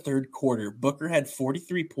end of the third quarter, Booker had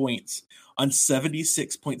 43 points on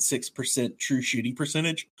 76.6% true shooting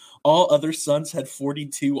percentage. All other Suns had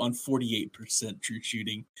 42 on 48% true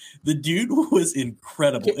shooting. The dude was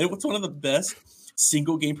incredible. It was one of the best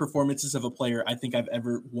single game performances of a player I think I've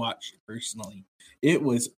ever watched personally. It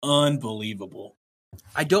was unbelievable.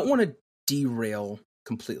 I don't want to derail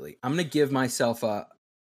completely. I'm going to give myself a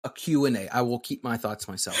Q&A. I will keep my thoughts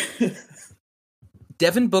myself.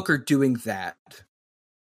 Devin Booker doing that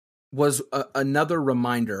was another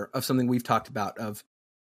reminder of something we've talked about of,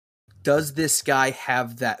 does this guy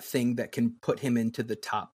have that thing that can put him into the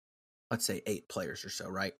top, let's say 8 players or so,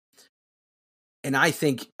 right? And I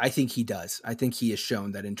think he does. I think he has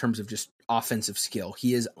shown that in terms of just offensive skill,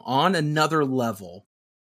 he is on another level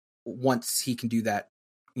once he can do that,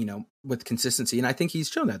 with consistency. And I think he's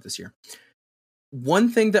shown that this year. One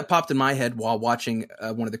thing that popped in my head while watching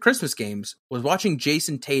one of the Christmas games was watching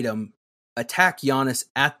Jason Tatum attack Giannis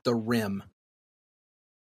at the rim.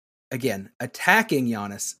 Again, attacking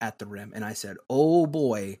Giannis at the rim. And I said, oh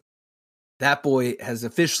boy, that boy has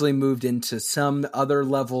officially moved into some other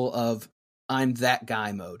level of I'm that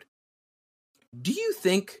guy mode. Do you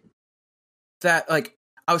think that,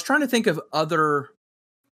 I was trying to think of other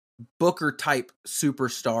Booker type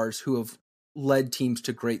superstars who have led teams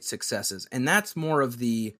to great successes. And that's more of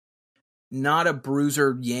the, not a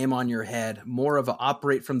bruiser yam on your head, more of a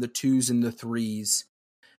operate from the 2s and the 3s,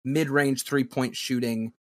 mid-range 3-point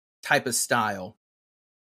shooting type of style.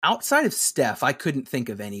 Outside of Steph, I couldn't think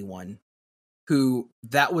of anyone who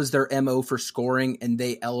that was their MO for scoring and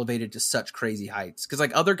they elevated to such crazy heights. Because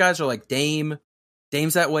other guys are like Dame's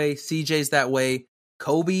that way, CJ's that way,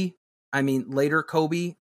 Kobe. Later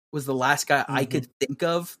Kobe was the last guy I could think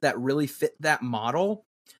of that really fit that model.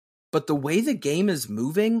 But the way the game is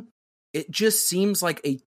moving, it just seems like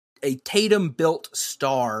a Tatum-built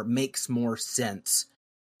star makes more sense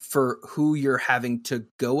for who you're having to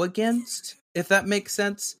go against, if that makes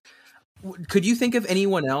sense. Could you think of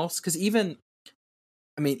anyone else? Because even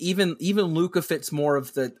Luka fits more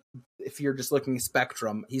of the, if you're just looking at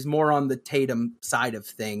spectrum, he's more on the Tatum side of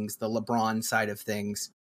things, the LeBron side of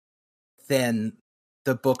things, than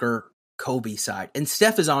the Booker Kobe side. And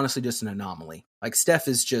Steph is honestly just an anomaly. Like Steph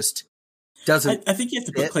is just doesn't. I think you have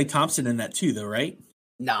to put Klay Thompson in that too, though, right?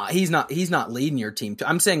 Nah, he's not leading your team.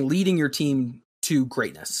 I'm saying leading your team to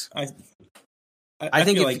greatness. I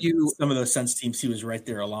think feel if like you some of those Suns teams, he was right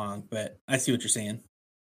there along. But I see what you're saying.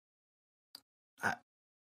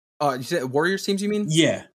 You said Warriors teams, you mean?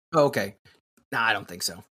 Yeah. Oh, okay. No, I don't think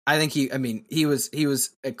so. I think he was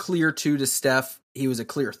a clear 2 to Steph. He was a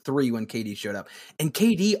clear 3 when KD showed up. And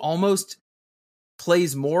KD almost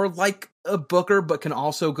plays more like a Booker, but can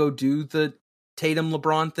also go do the Tatum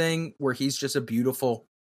LeBron thing where he's just a beautiful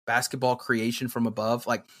basketball creation from above.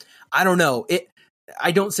 Like, I don't know.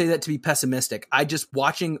 I don't say that to be pessimistic. I just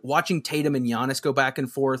watching Tatum and Giannis go back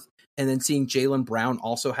and forth, and then seeing Jaylen Brown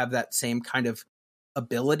also have that same kind of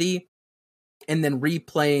ability, and then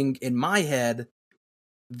replaying in my head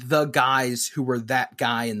the guys who were that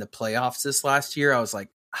guy in the playoffs this last year. I was like,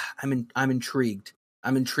 I'm intrigued.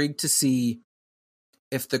 I'm intrigued to see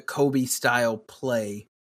if the Kobe style play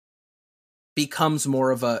becomes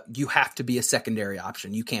more of a, you have to be a secondary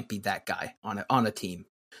option. You can't be that guy on a team.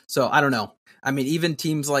 So I don't know. I mean, even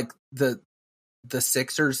teams like the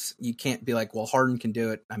Sixers, you can't be like, well, Harden can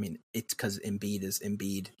do it. I mean, it's because Embiid is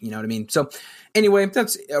Embiid. You know what I mean? So anyway,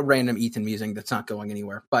 that's a random Ethan musing that's not going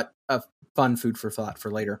anywhere, but a fun food for thought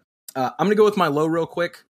for later. I'm going to go with my low real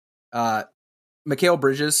quick. Mikal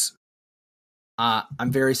Bridges.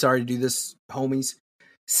 I'm very sorry to do this, homies.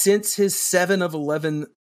 Since his 6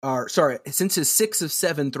 of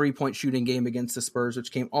 7 3-point shooting game against the Spurs,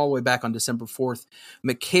 which came all the way back on December 4th,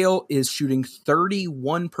 Mikal is shooting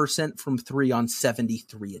 31% from 3 on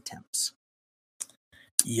 73 attempts.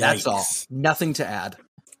 Yikes. That's all. Nothing to add.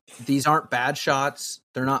 These aren't bad shots.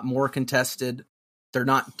 They're not more contested. They're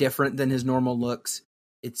not different than his normal looks.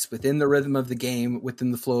 It's within the rhythm of the game,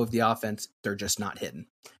 within the flow of the offense. They're just not hitting.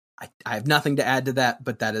 I have nothing to add to that,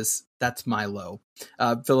 but that's my low.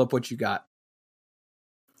 Philip, what you got?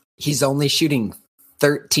 He's only shooting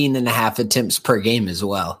 13.5 attempts per game as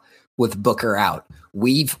well with Booker out.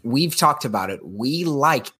 We've talked about it. We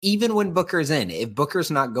like, even when Booker's in, if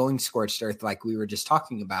Booker's not going scorched earth like we were just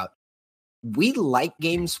talking about, we like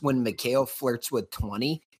games when Mikal flirts with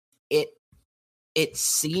 20. It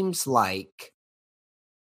seems like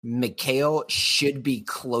Mikal should be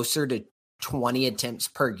closer to 20 attempts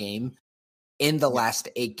per game in the last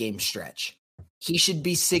 8-game stretch. He should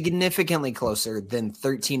be significantly closer than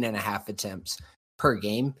 13.5 attempts per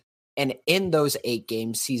game. And in those 8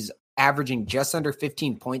 games, he's averaging just under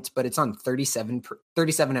 15 points, but it's on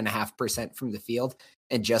 37.5% from the field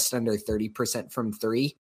and just under 30% from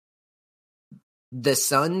 3. The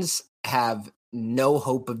Suns have no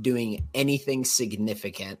hope of doing anything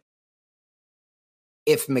significant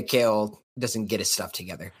if Mikal doesn't get his stuff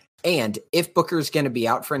together. And if Booker's going to be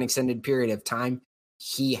out for an extended period of time,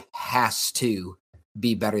 he has to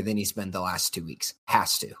be better than he's been the last 2 weeks.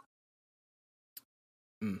 Has to.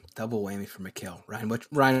 Double whammy for Mikal. Ryan,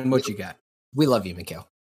 what you got? We love you, Mikal.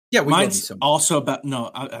 Yeah, we mine's love you so much. Also about.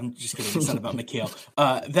 No, I'm just kidding. It's not about Mikal.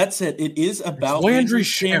 That said, it is about Landry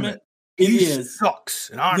Shamet. He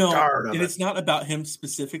sucks, and I'm tired of it. And it's not about him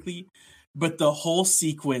specifically, but the whole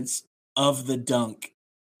sequence of the dunk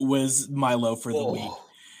was my low for the week.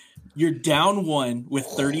 You're down 1 with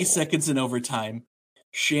 30 seconds in overtime.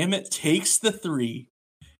 Shamet takes the 3.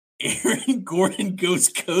 Aaron Gordon goes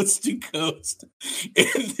coast to coast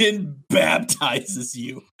and then baptizes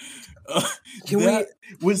you.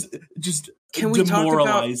 Was just can we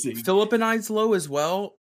demoralizing. Talk about Philip and I's low as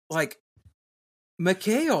well? Like,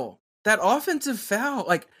 Mikal, that offensive foul,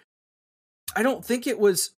 like, I don't think it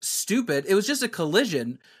was stupid. It was just a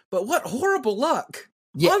collision, but what horrible luck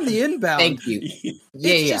on the inbound. Thank you.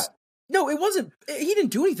 Yeah. No, it wasn't. He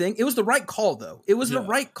didn't do anything. It was the right call, though. It was the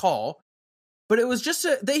right call, but it was just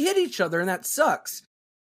they hit each other, and that sucks.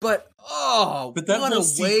 But what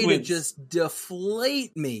a way to just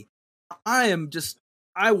deflate me. I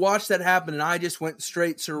watched that happen, and I just went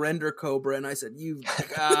straight surrender Cobra, and I said, "You've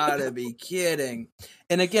gotta be kidding!"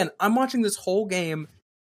 And again, I'm watching this whole game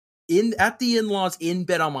at the in-laws in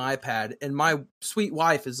bed on my iPad, and my sweet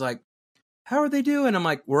wife is like, "How are they doing?" I'm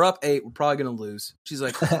like, "We're up 8. We're probably going to lose." She's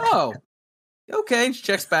like, "Oh, okay." And she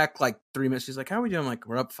checks back like 3 minutes. She's like, "How are we doing?" I'm like,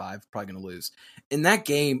 "We're up 5. Probably going to lose." In that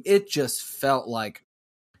game, it just felt like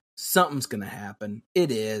something's going to happen.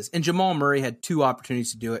 It is. And Jamal Murray had 2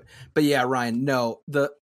 opportunities to do it. But yeah, Ryan, no,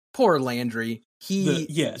 the poor Landry,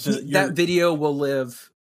 that video will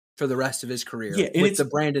live for the rest of his career and with the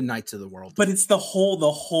Brandon Knights of the world. But it's the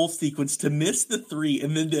whole sequence to miss the three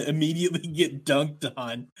and then to immediately get dunked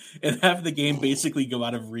on and have the game basically go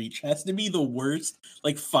out of reach has to be the worst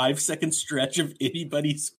 5-second stretch of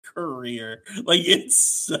anybody's career. It's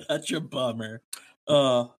such a bummer.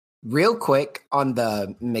 Real quick on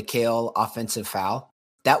the Mikal offensive foul,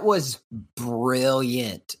 that was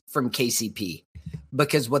brilliant from KCP.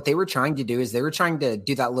 Because what they were trying to do is they were trying to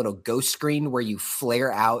do that little ghost screen where you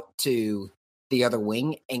flare out to the other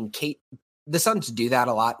wing. And the Suns do that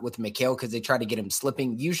a lot with Mikal because they try to get him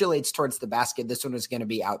slipping. Usually it's towards the basket. This one was going to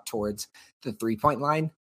be out towards the 3-point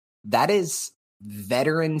line. That is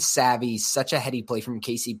veteran savvy, such a heady play from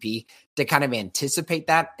KCP to kind of anticipate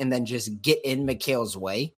that and then just get in Mikal's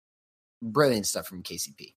way. Brilliant stuff from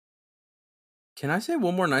KCP. Can I say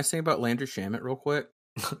one more nice thing about Landry Shamet real quick?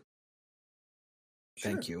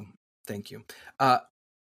 Thank you.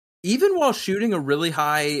 Even while shooting a really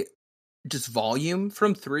high just volume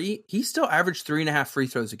from three, he still averaged 3.5 free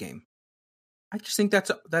throws a game. I just think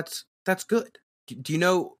that's good. Do you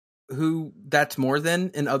know who that's more than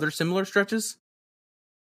in other similar stretches?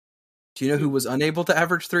 Do you know who was unable to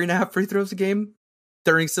average 3.5 free throws a game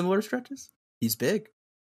during similar stretches? He's big.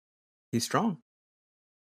 He's strong.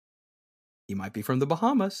 He might be from the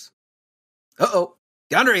Bahamas. Uh-oh.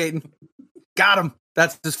 DeAndre Ayton. Got him.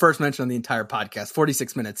 That's his first mention on the entire podcast.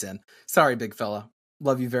 46 minutes in. Sorry, big fella.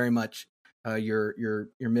 Love you very much. Your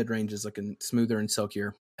mid-range is looking smoother and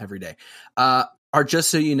silkier every day. Our Just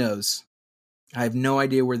So You Knows. I have no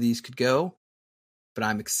idea where these could go, but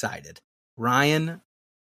I'm excited. Ryan,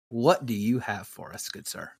 what do you have for us, good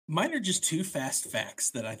sir? Mine are just two fast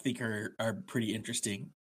facts that I think are pretty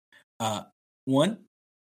interesting. One,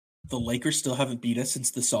 the Lakers still haven't beat us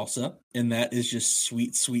since the salsa, and that is just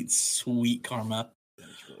sweet, sweet, sweet karma.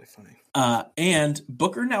 That's really funny. And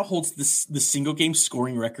Booker now holds the single game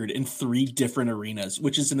scoring record in 3 different arenas,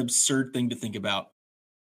 which is an absurd thing to think about.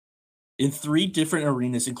 In 3 different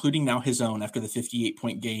arenas, including now his own after the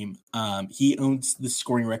 58-point game, he owns the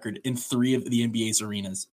scoring record in 3 of the NBA's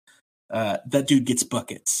arenas. That dude gets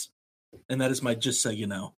buckets. And that is my Just So You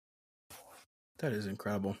Know. That is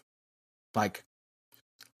incredible. A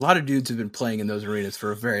lot of dudes have been playing in those arenas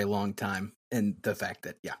for a very long time. And the fact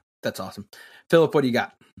that, that's awesome. Philip, what do you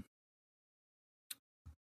got?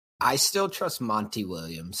 I still trust Monty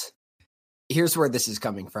Williams. Here's where this is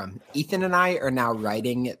coming from. Ethan and I are now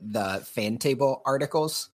writing the fan table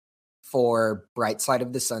articles for Bright Side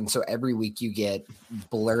of the Sun. So every week you get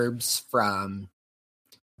blurbs from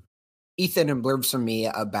Ethan and blurbs from me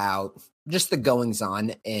about just the goings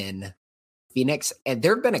on in Phoenix. And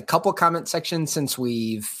there have been a couple comment sections since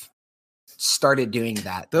we've started doing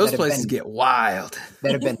that. Those places get wild.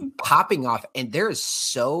 That have been popping off. And there is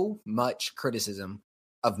so much criticism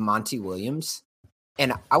of Monty Williams.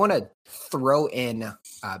 And I want to throw in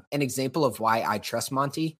an example of why I trust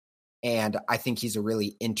Monty. And I think he's a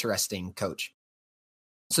really interesting coach.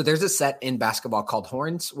 So there's a set in basketball called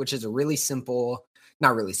Horns, which is a really simple,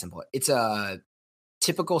 not really simple. It's a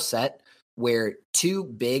typical set where 2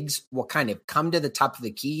 bigs will kind of come to the top of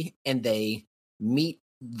the key and they meet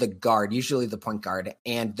the guard, usually the point guard.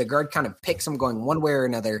 And the guard kind of picks them going one way or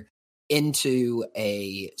another into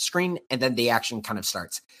a screen. And then the action kind of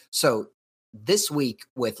starts. So this week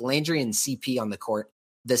with Landry and CP on the court,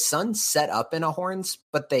 the Suns set up in a Horns,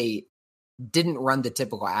 but they didn't run the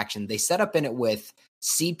typical action. They set up in it with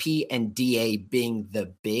CP and DA being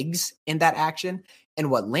the bigs in that action.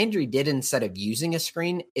 And what Landry did instead of using a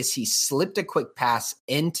screen is he slipped a quick pass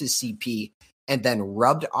into CP and then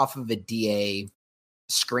rubbed off of a DA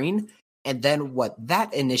screen. And then what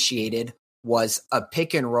that initiated was a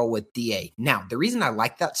pick and roll with DA. Now, the reason I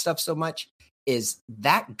like that stuff so much is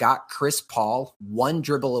that got Chris Paul 1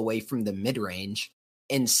 dribble away from the mid-range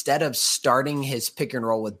instead of starting his pick and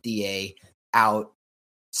roll with DA out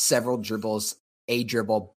several dribbles, a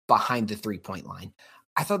dribble behind the 3-point line.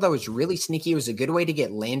 I thought that was really sneaky. It was a good way to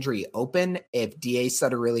get Landry open if DA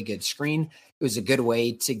set a really good screen. It was a good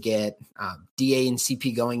way to get DA and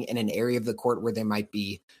CP going in an area of the court where they might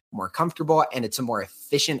be more comfortable, and it's a more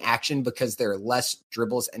efficient action because there are less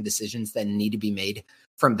dribbles and decisions that need to be made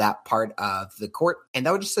from that part of the court. And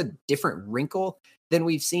that was just a different wrinkle than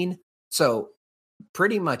we've seen. So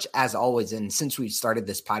pretty much as always, and since we've started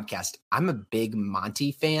this podcast, I'm a big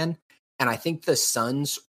Monty fan, and I think the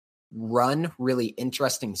Suns run really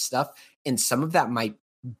interesting stuff. And some of that might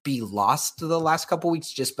be lost to the last couple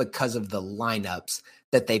weeks just because of the lineups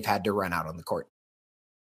that they've had to run out on the court.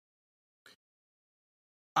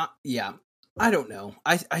 Yeah, I don't know.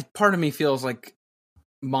 I part of me feels like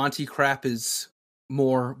Monty crap is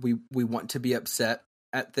more we want to be upset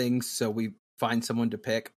at things, so we find someone to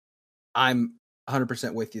pick. I'm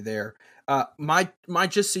 100% with you there. My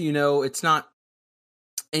just so you know, it's not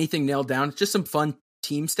anything nailed down. It's just some fun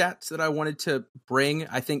team stats that I wanted to bring.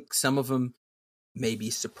 I think some of them may be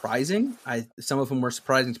surprising. Some of them were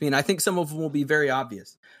surprising to me, and I think some of them will be very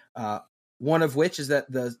obvious. One of which is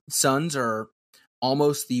that the Suns are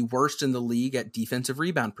almost the worst in the league at defensive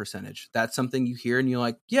rebound percentage. That's something you hear and you're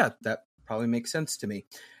like, yeah, that probably makes sense to me.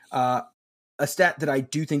 A stat that I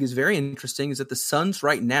do think is very interesting is that the Suns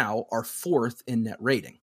right now are 4th in net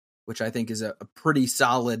rating, which I think is a pretty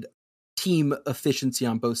solid team efficiency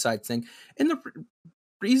on both sides thing. And the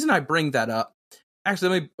reason I bring that up,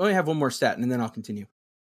 actually, let me have one more stat and then I'll continue.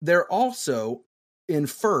 They're also in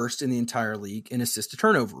 1st in the entire league in assist to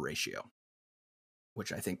turnover ratio,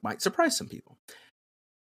 which I think might surprise some people.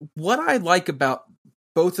 What I like about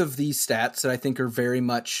both of these stats that I think are very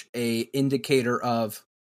much a indicator of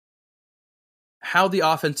how the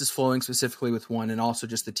offense is flowing specifically with one and also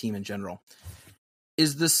just the team in general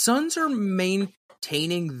is the Suns are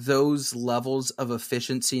maintaining those levels of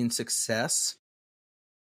efficiency and success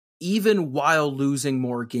even while losing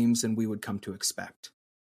more games than we would come to expect.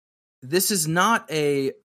 This is not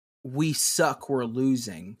a we suck, we're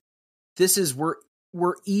losing. This is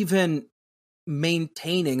we're even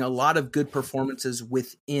maintaining a lot of good performances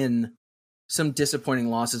within some disappointing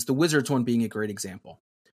losses, the Wizards one being a great example.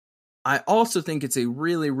 I also think it's a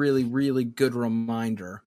really, really, really good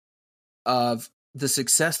reminder of the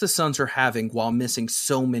success the Suns are having while missing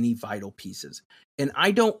so many vital pieces. And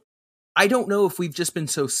I don't know if we've just been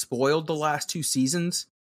so spoiled the last 2 seasons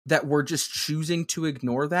that we're just choosing to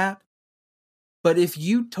ignore that. But if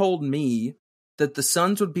you told me that the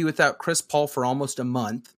Suns would be without Chris Paul for almost a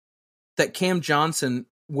month, that Cam Johnson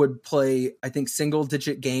would play, I think,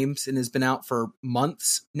 single-digit games and has been out for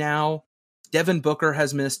months now, Devin Booker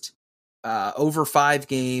has missed over 5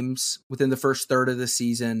 games within the first third of the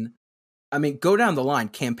season. I mean, go down the line.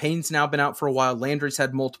 Campaign's now been out for a while. Landry's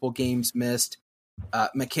had multiple games missed.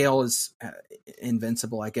 Mikal is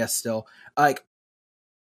invincible, I guess, still. Like,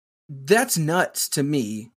 that's nuts to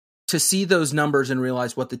me to see those numbers and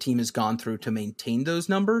realize what the team has gone through to maintain those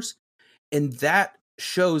numbers. And that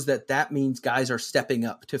shows that means guys are stepping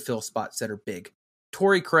up to fill spots that are big.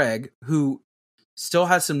 Torrey Craig, who still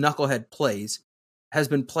has some knucklehead plays, has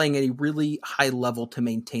been playing at a really high level to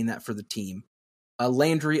maintain that for the team. A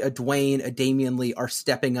Landry, a Dwayne, a Damian Lee are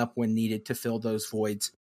stepping up when needed to fill those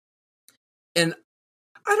voids. And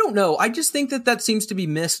I don't know. I just think that seems to be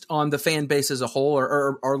missed on the fan base as a whole,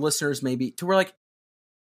 or our listeners maybe, to where, like,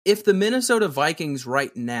 if the Minnesota Vikings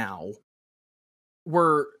right now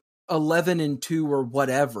were 11-2 or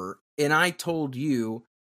whatever, and I told you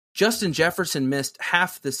Justin Jefferson missed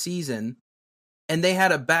half the season and they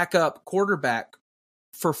had a backup quarterback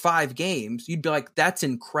for 5 games, you'd be like, that's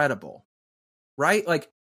incredible, right? Like,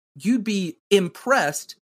 you'd be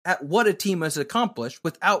impressed at what a team has accomplished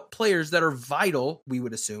without players that are vital, we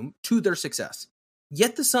would assume, to their success.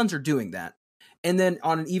 Yet the Suns are doing that. And then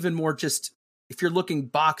on an even more just, if you're looking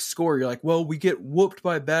box score, you're like, well, we get whooped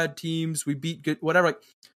by bad teams, we beat good, whatever. Like,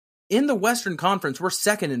 in the Western Conference, we're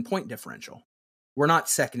 2nd in point differential. We're not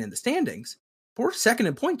 2nd in the standings, but we're 2nd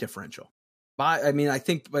in point differential. I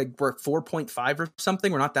think like we're 4.5 or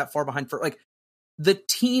something. We're not that far behind. Like, the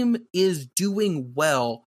team is doing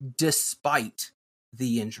well despite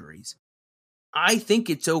the injuries. I think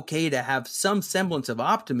it's okay to have some semblance of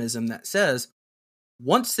optimism that says,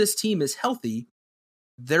 once this team is healthy,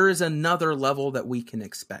 there is another level that we can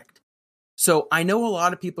expect. So I know a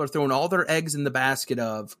lot of people are throwing all their eggs in the basket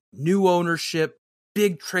of new ownership,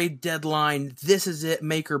 big trade deadline, this is it,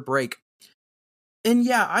 make or break. And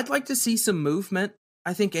yeah, I'd like to see some movement.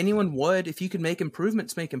 I think anyone would. If you could make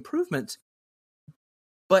improvements, make improvements.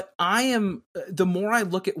 But the more I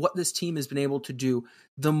look at what this team has been able to do,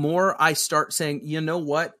 the more I start saying, you know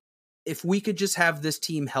what? If we could just have this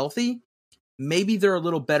team healthy, maybe they're a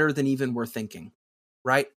little better than even we're thinking,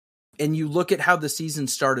 right? And you look at how the season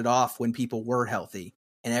started off when people were healthy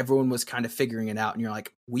and everyone was kind of figuring it out. And you're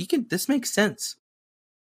like, this makes sense.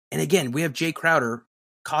 And again, we have Jay Crowder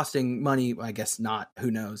costing money. I guess not,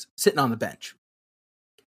 who knows, sitting on the bench.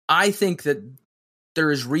 I think that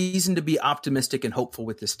there is reason to be optimistic and hopeful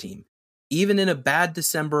with this team. Even in a bad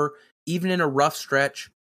December, even in a rough stretch,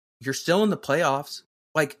 you're still in the playoffs.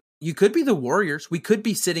 Like, you could be the Warriors. We could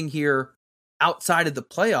be sitting here outside of the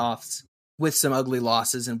playoffs with some ugly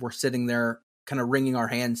losses, and we're sitting there kind of wringing our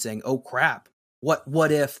hands saying, oh crap,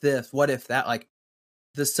 what if this, what if that? Like,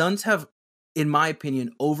 the Suns have, in my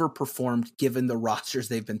opinion, overperformed given the rosters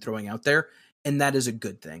they've been throwing out there, and that is a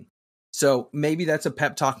good thing. So maybe that's a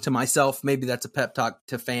pep talk to myself. Maybe that's a pep talk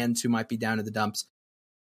to fans who might be down in the dumps.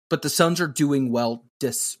 but the Suns are doing well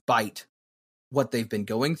despite what they've been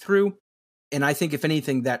going through. And I think if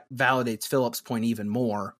anything, that validates Philip's point even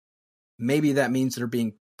more. Maybe that means they're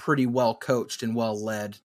being pretty well coached and well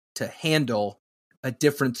led to handle a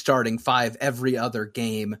different starting five every other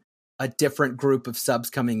game, a different group of subs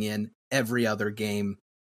coming in every other game.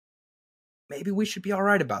 Maybe we should be all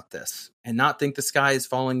right about this and not think the sky is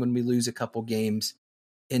falling when we lose a couple games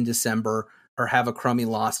in December or have a crummy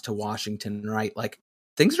loss to Washington, right? Like,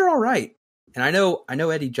 things are all right. And I know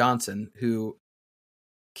Eddie Johnson, who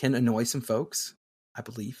can annoy some folks, I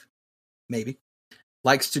believe, maybe,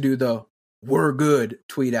 likes to do the "we're good"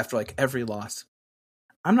 tweet after like every loss.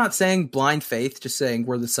 I'm not saying blind faith, just saying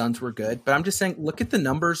we're the Suns, we're good, but I'm just saying look at the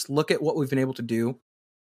numbers, look at what we've been able to do.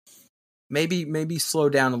 Maybe slow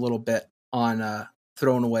down a little bit on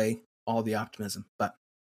throwing away all the optimism. But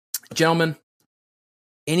gentlemen,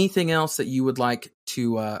 anything else that you would like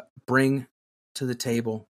to bring to the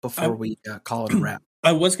table before we call it a wrap?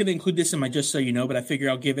 I was going to include this in my Just So You Know, but I figure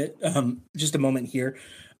I'll give it just a moment here.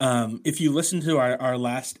 If you listen to our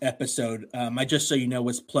last episode, my Just So You Know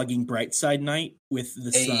was plugging Brightside Night with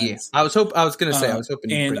the Suns. I was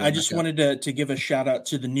hoping. And I just wanted to give a shout out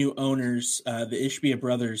to the new owners, the Ishbia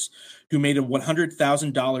brothers, who made a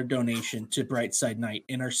 $100,000 donation to Brightside Night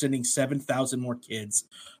and are sending 7,000 more kids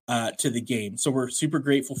to the game. So we're super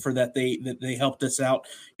grateful for that. They helped us out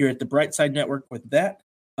here at the Brightside Network with that.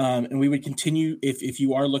 And we would continue if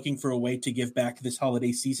you are looking for a way to give back this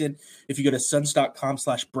holiday season. If you go to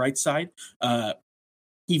suns.com/brightside,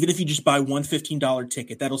 even if you just buy one $15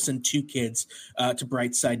 ticket, that'll send 2 kids to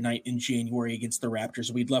Brightside Night in January against the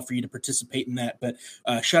Raptors. We'd love for you to participate in that. But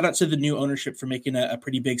shout out to the new ownership for making a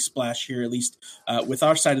pretty big splash here, at least with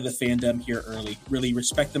our side of the fandom here early. Really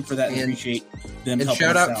respect them for that and appreciate them helping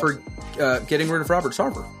us out. And shout out for getting rid of Robert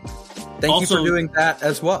Sarver. Thank you for doing that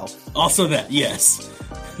as well. Also that, yes.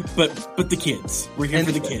 But the kids. We're here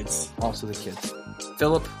for the kids. Also the kids.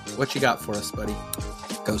 Philip, what you got for us, buddy?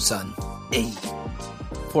 Go Sun. Hey.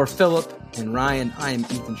 For Philip and Ryan, I am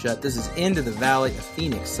Ethan Shutt. This is Into the Valley, a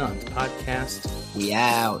Phoenix Suns podcast. We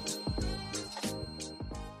out.